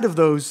outside of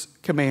those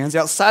commands,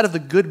 outside of the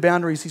good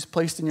boundaries he's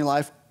placed in your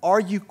life, are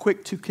you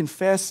quick to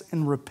confess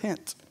and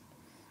repent?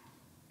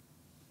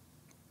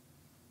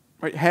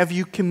 Right? Have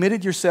you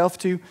committed yourself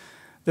to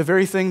the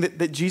very thing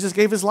that Jesus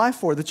gave his life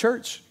for, the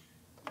church?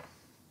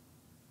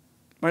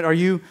 Right? Are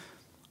you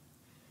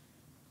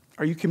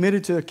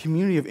committed to a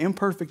community of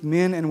imperfect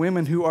men and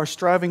women who are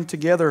striving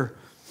together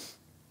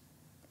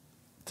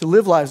to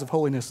live lives of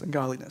holiness and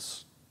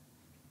godliness?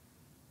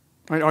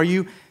 Right? Are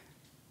you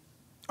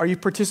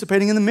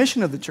participating in the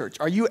mission of the church?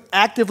 Are you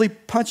actively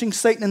punching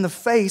Satan in the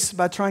face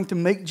by trying to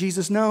make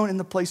Jesus known in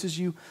the places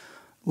you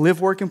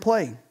live, work, and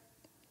play?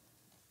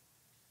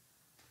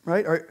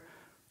 Right?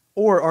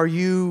 Or are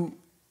you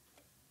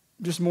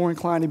just more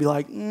inclined to be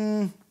like,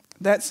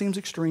 that seems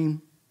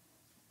extreme.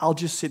 I'll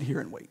just sit here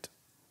and wait.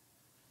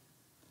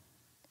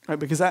 Right?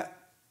 Because that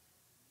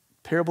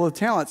parable of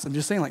talents, I'm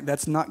just saying, like,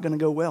 that's not going to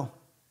go well.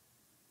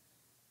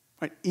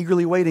 Right?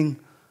 Eagerly waiting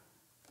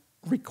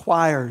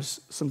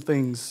requires some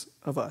things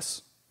of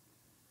us.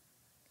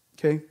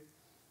 Okay?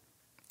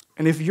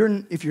 And if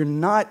you're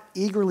not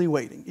eagerly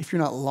waiting, if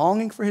you're not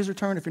longing for his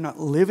return, if you're not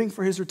living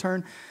for his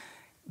return,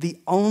 the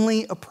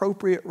only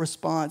appropriate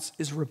response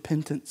is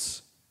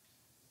repentance.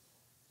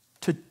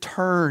 To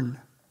turn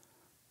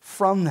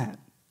from that.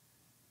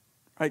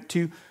 Right?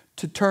 To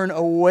turn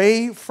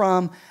away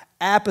from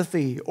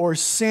apathy or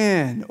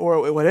sin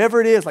or whatever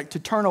it is, like to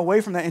turn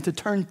away from that and to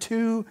turn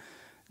to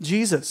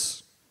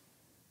Jesus.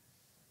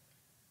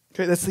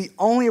 Okay, that's the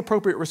only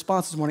appropriate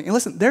response this morning. And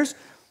listen, there's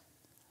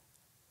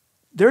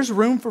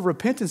room for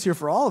repentance here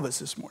for all of us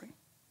this morning.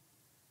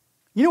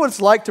 You know what it's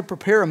like to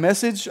prepare a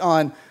message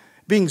on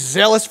being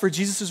zealous for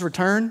Jesus'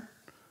 return?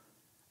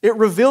 It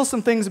reveals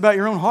some things about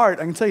your own heart,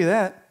 I can tell you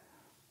that.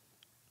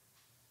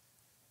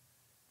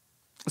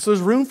 So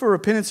there's room for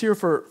repentance here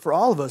for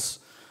all of us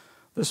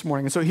this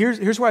morning. And so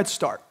here's where I'd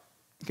start.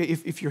 Okay,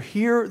 if you're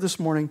here this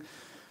morning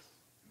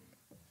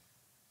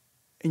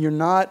and you're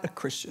not a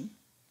Christian,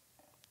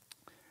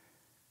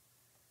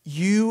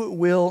 you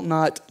will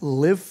not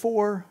live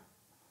for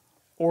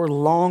or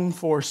long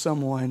for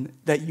someone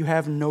that you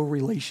have no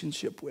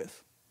relationship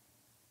with.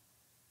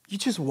 You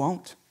just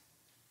won't.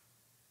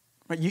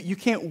 Right? You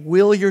can't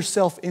will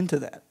yourself into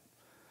that.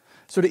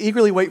 So to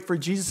eagerly wait for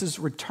Jesus'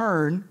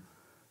 return,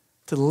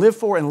 to live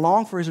for and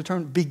long for his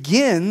return,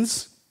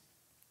 begins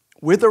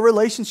with a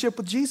relationship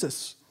with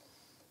Jesus.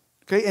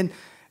 Okay,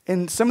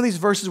 and some of these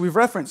verses we've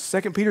referenced,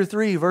 2 Peter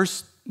 3,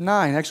 verse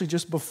 9, actually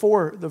just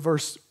before the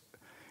verse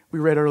we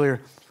read earlier.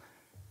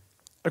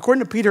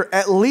 According to Peter,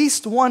 at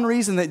least one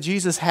reason that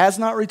Jesus has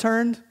not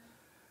returned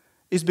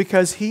is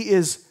because he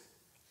is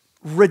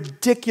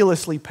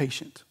ridiculously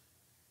patient,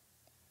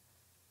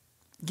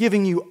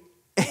 giving you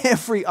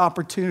every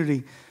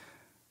opportunity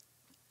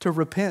to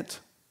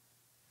repent.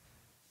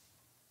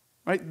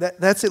 Right?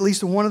 That's at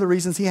least one of the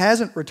reasons he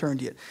hasn't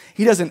returned yet.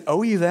 He doesn't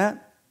owe you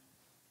that.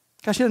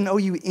 Gosh, he doesn't owe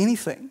you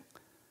anything.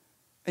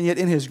 And yet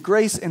in his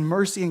grace and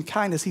mercy and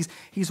kindness,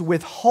 he's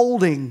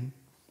withholding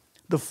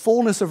the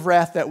fullness of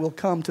wrath that will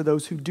come to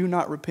those who do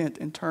not repent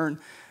and turn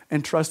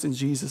and trust in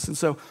Jesus. And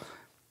so,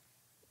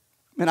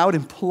 man, I would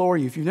implore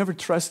you, if you've never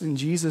trusted in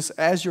Jesus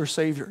as your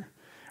Savior,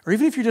 or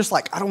even if you're just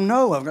like, I don't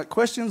know, I've got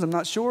questions, I'm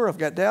not sure, I've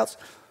got doubts,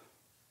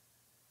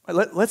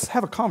 let's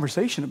have a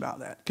conversation about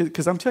that.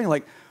 Because I'm telling you,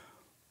 like,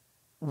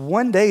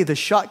 one day the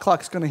shot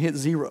clock's going to hit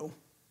zero.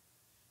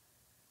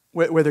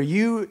 Whether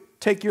you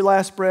take your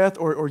last breath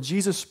or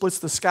Jesus splits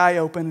the sky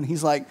open and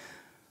he's like,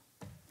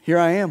 here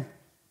I am.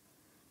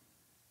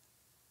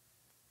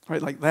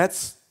 Right? Like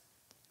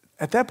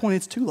at that point,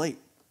 it's too late.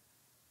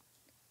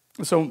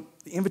 So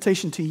the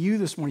invitation to you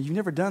this morning, you've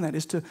never done that,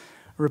 is to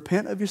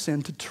repent of your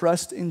sin, to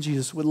trust in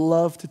Jesus. Would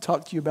love to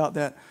talk to you about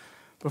that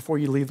before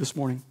you leave this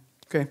morning.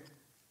 Okay?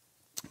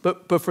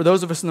 But for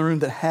those of us in the room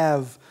that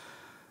have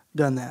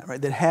done that,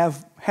 right, that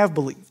have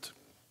believed,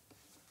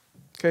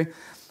 okay,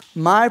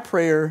 my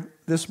prayer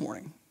this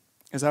morning,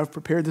 as I've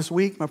prepared this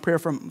week, my prayer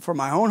for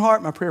my own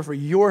heart, my prayer for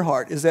your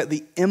heart, is that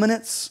the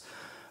imminence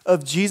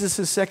of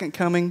Jesus' second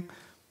coming,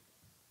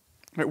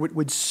 right,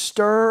 would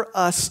stir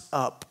us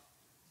up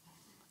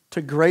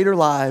to greater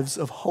lives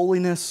of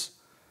holiness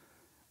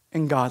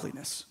and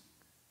godliness.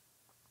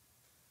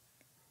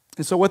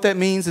 And so what that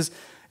means is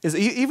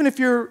even if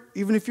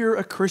you're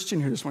a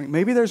Christian here this morning,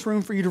 maybe there's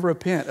room for you to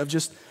repent of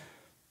just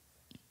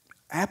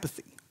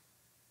apathy,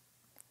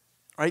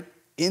 right?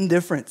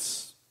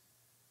 Indifference,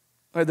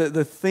 right?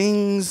 The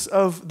things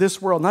of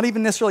this world, not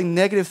even necessarily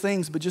negative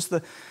things, but just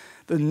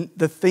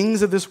the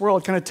things of this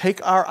world kind of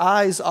take our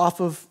eyes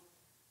off of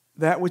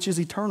that which is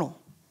eternal.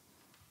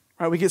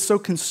 Right? We get so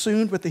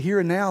consumed with the here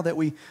and now that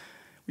we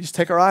just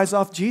take our eyes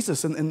off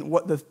Jesus and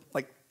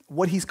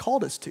what he's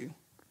called us to,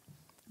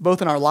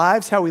 both in our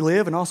lives, how we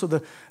live, and also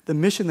the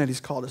mission that he's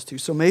called us to.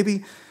 So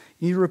maybe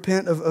you need to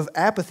repent of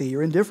apathy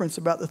or indifference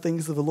about the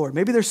things of the Lord.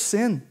 Maybe there's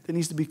sin that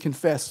needs to be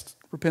confessed,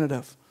 repented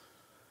of.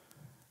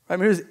 Right?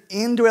 Maybe there's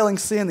indwelling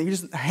sin that you're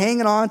just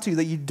hanging on to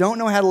that you don't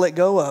know how to let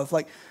go of.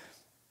 Like,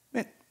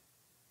 man,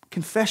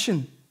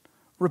 confession,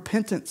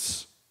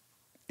 repentance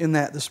in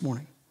that this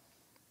morning.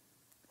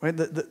 Right?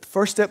 The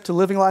first step to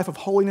living a life of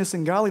holiness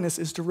and godliness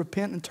is to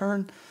repent and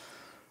turn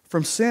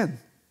from sin.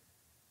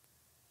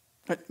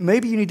 Right?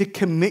 Maybe you need to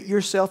commit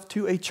yourself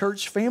to a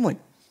church family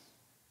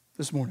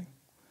this morning.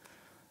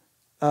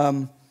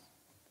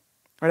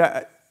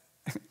 Right?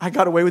 I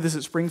got away with this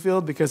at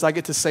Springfield because I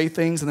get to say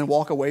things and then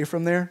walk away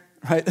from there.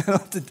 Right?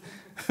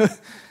 But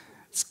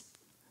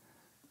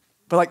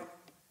like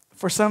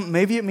for some,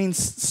 maybe it means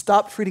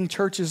stop treating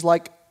churches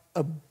like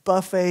a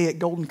buffet at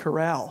Golden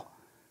Corral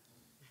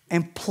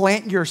and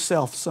plant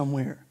yourself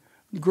somewhere.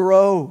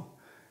 Grow.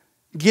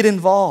 Get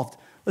involved.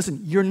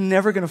 Listen, you're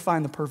never going to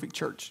find the perfect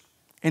church.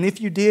 And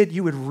if you did,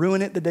 you would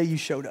ruin it the day you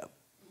showed up.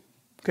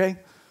 Okay?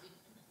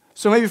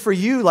 So maybe for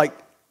you, like,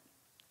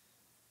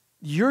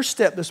 your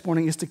step this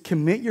morning is to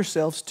commit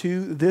yourselves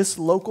to this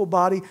local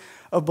body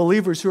of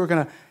believers who are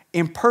going to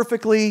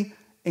imperfectly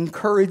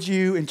encourage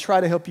you and try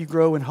to help you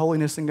grow in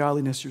holiness and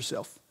godliness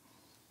yourself.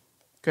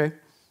 Okay?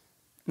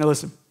 Now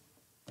listen.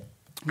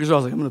 Here's what I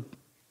was like. I'm going to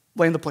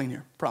land the plane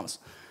here. Promise.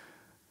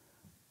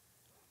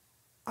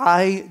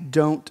 I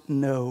don't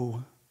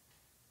know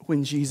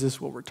when Jesus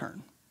will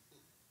return.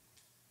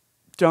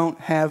 Don't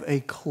have a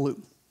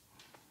clue.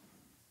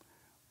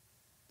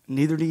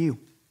 Neither do you.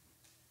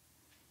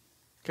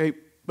 Okay,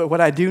 but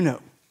what I do know,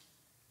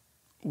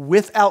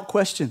 without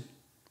question,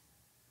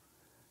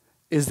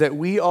 is that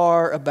we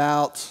are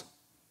about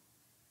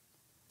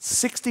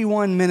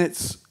 61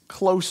 minutes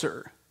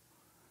closer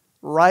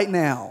right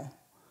now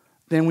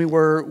than we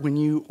were when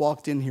you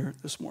walked in here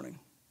this morning.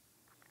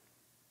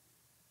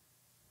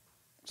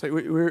 So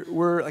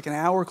we're like an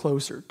hour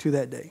closer to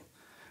that day.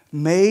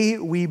 May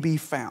we be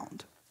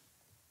found.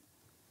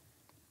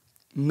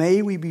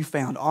 May we be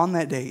found on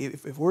that day.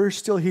 If we're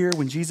still here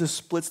when Jesus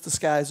splits the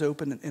skies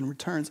open and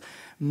returns,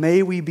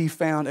 may we be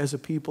found as a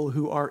people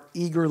who are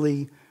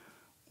eagerly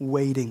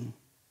waiting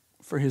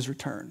for his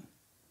return,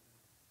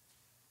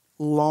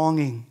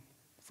 longing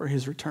for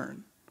his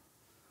return,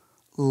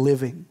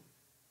 living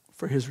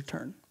for his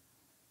return.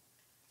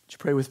 Would you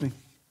pray with me?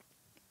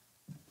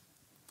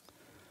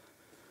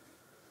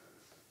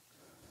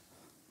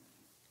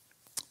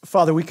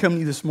 Father, we come to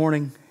you this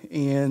morning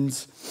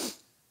and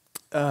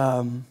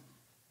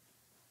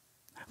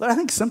Lord, I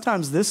think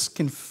sometimes this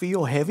can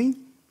feel heavy,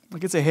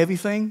 like it's a heavy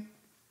thing.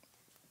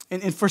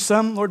 And for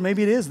some, Lord,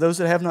 maybe it is. Those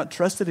that have not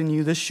trusted in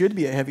you, this should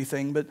be a heavy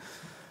thing. But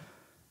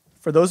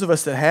for those of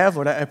us that have,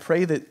 Lord, I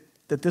pray that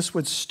this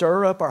would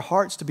stir up our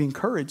hearts to be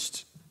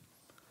encouraged,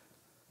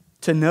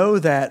 to know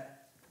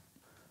that,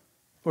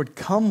 Lord,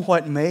 come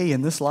what may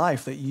in this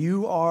life, that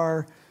you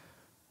are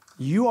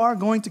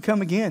going to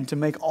come again to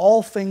make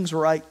all things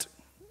right.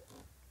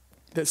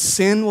 That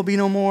sin will be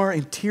no more,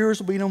 and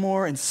tears will be no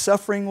more, and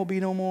suffering will be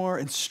no more,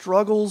 and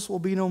struggles will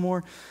be no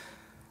more.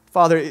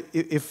 Father,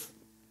 if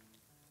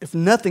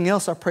nothing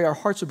else, I pray our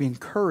hearts will be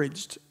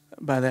encouraged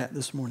by that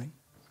this morning.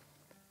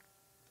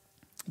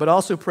 But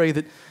also pray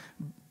that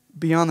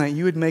beyond that,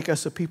 you would make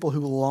us a people who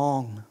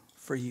long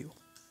for you.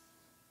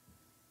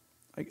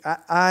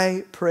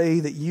 I pray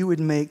that you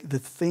would make the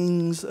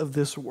things of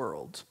this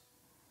world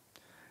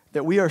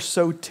that we are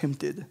so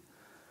tempted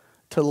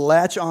to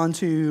latch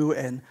onto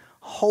and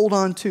hold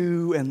on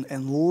to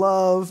and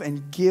love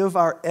and give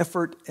our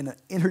effort and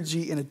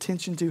energy and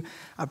attention to.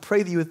 I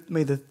pray that you would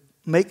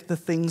make the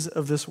things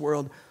of this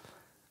world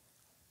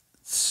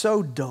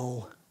so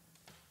dull,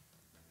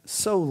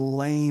 so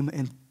lame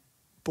and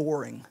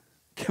boring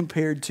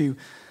compared to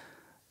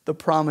the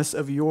promise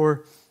of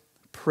your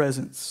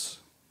presence.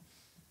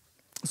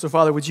 So,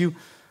 Father, would you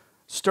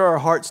stir our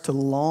hearts to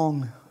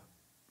long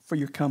for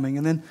your coming?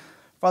 And then,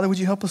 Father, would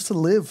you help us to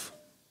live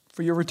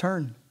for your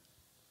return?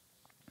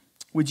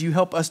 Would you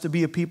help us to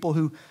be a people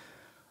who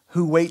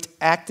wait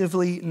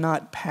actively,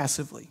 not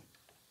passively?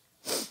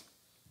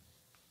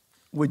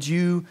 Would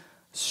you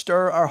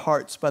stir our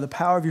hearts by the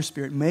power of your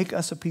Spirit? Make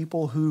us a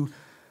people who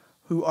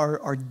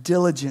are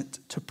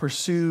diligent to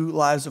pursue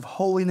lives of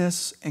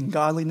holiness and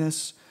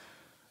godliness,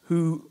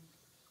 who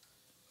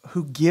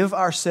give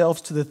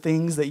ourselves to the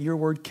things that your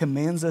word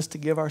commands us to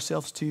give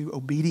ourselves to,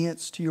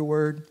 obedience to your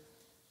word,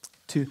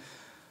 to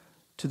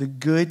the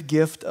good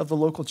gift of the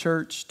local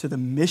church, to the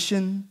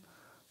mission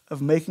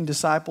of making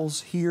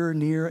disciples here,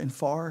 near, and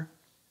far?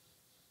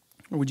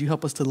 Or would you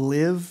help us to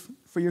live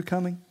for your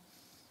coming?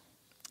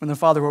 And then,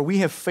 Father, where we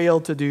have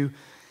failed to do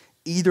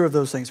either of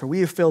those things, where we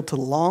have failed to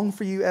long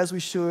for you as we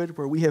should,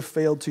 where we have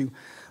failed to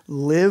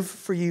live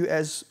for you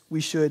as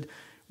we should,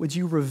 would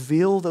you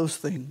reveal those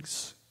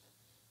things?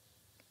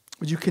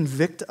 Would you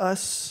convict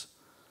us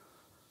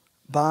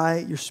by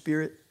your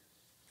Spirit?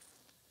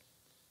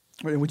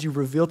 And would you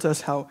reveal to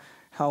us how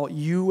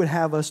you would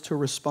have us to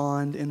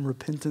respond in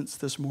repentance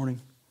this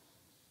morning?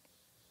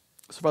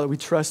 So, Father, we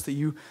trust that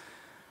you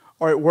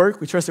are at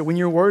work. We trust that when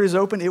your word is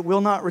open, it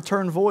will not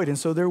return void. And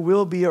so there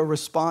will be a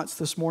response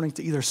this morning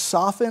to either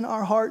soften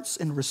our hearts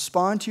and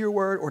respond to your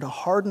word or to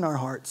harden our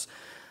hearts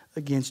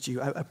against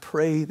you. I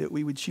pray that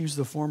we would choose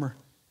the former.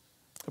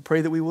 I pray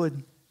that we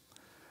would.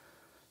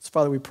 So,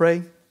 Father, we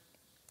pray.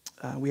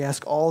 We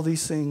ask all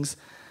these things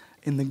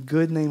in the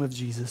good name of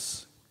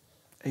Jesus.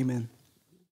 Amen.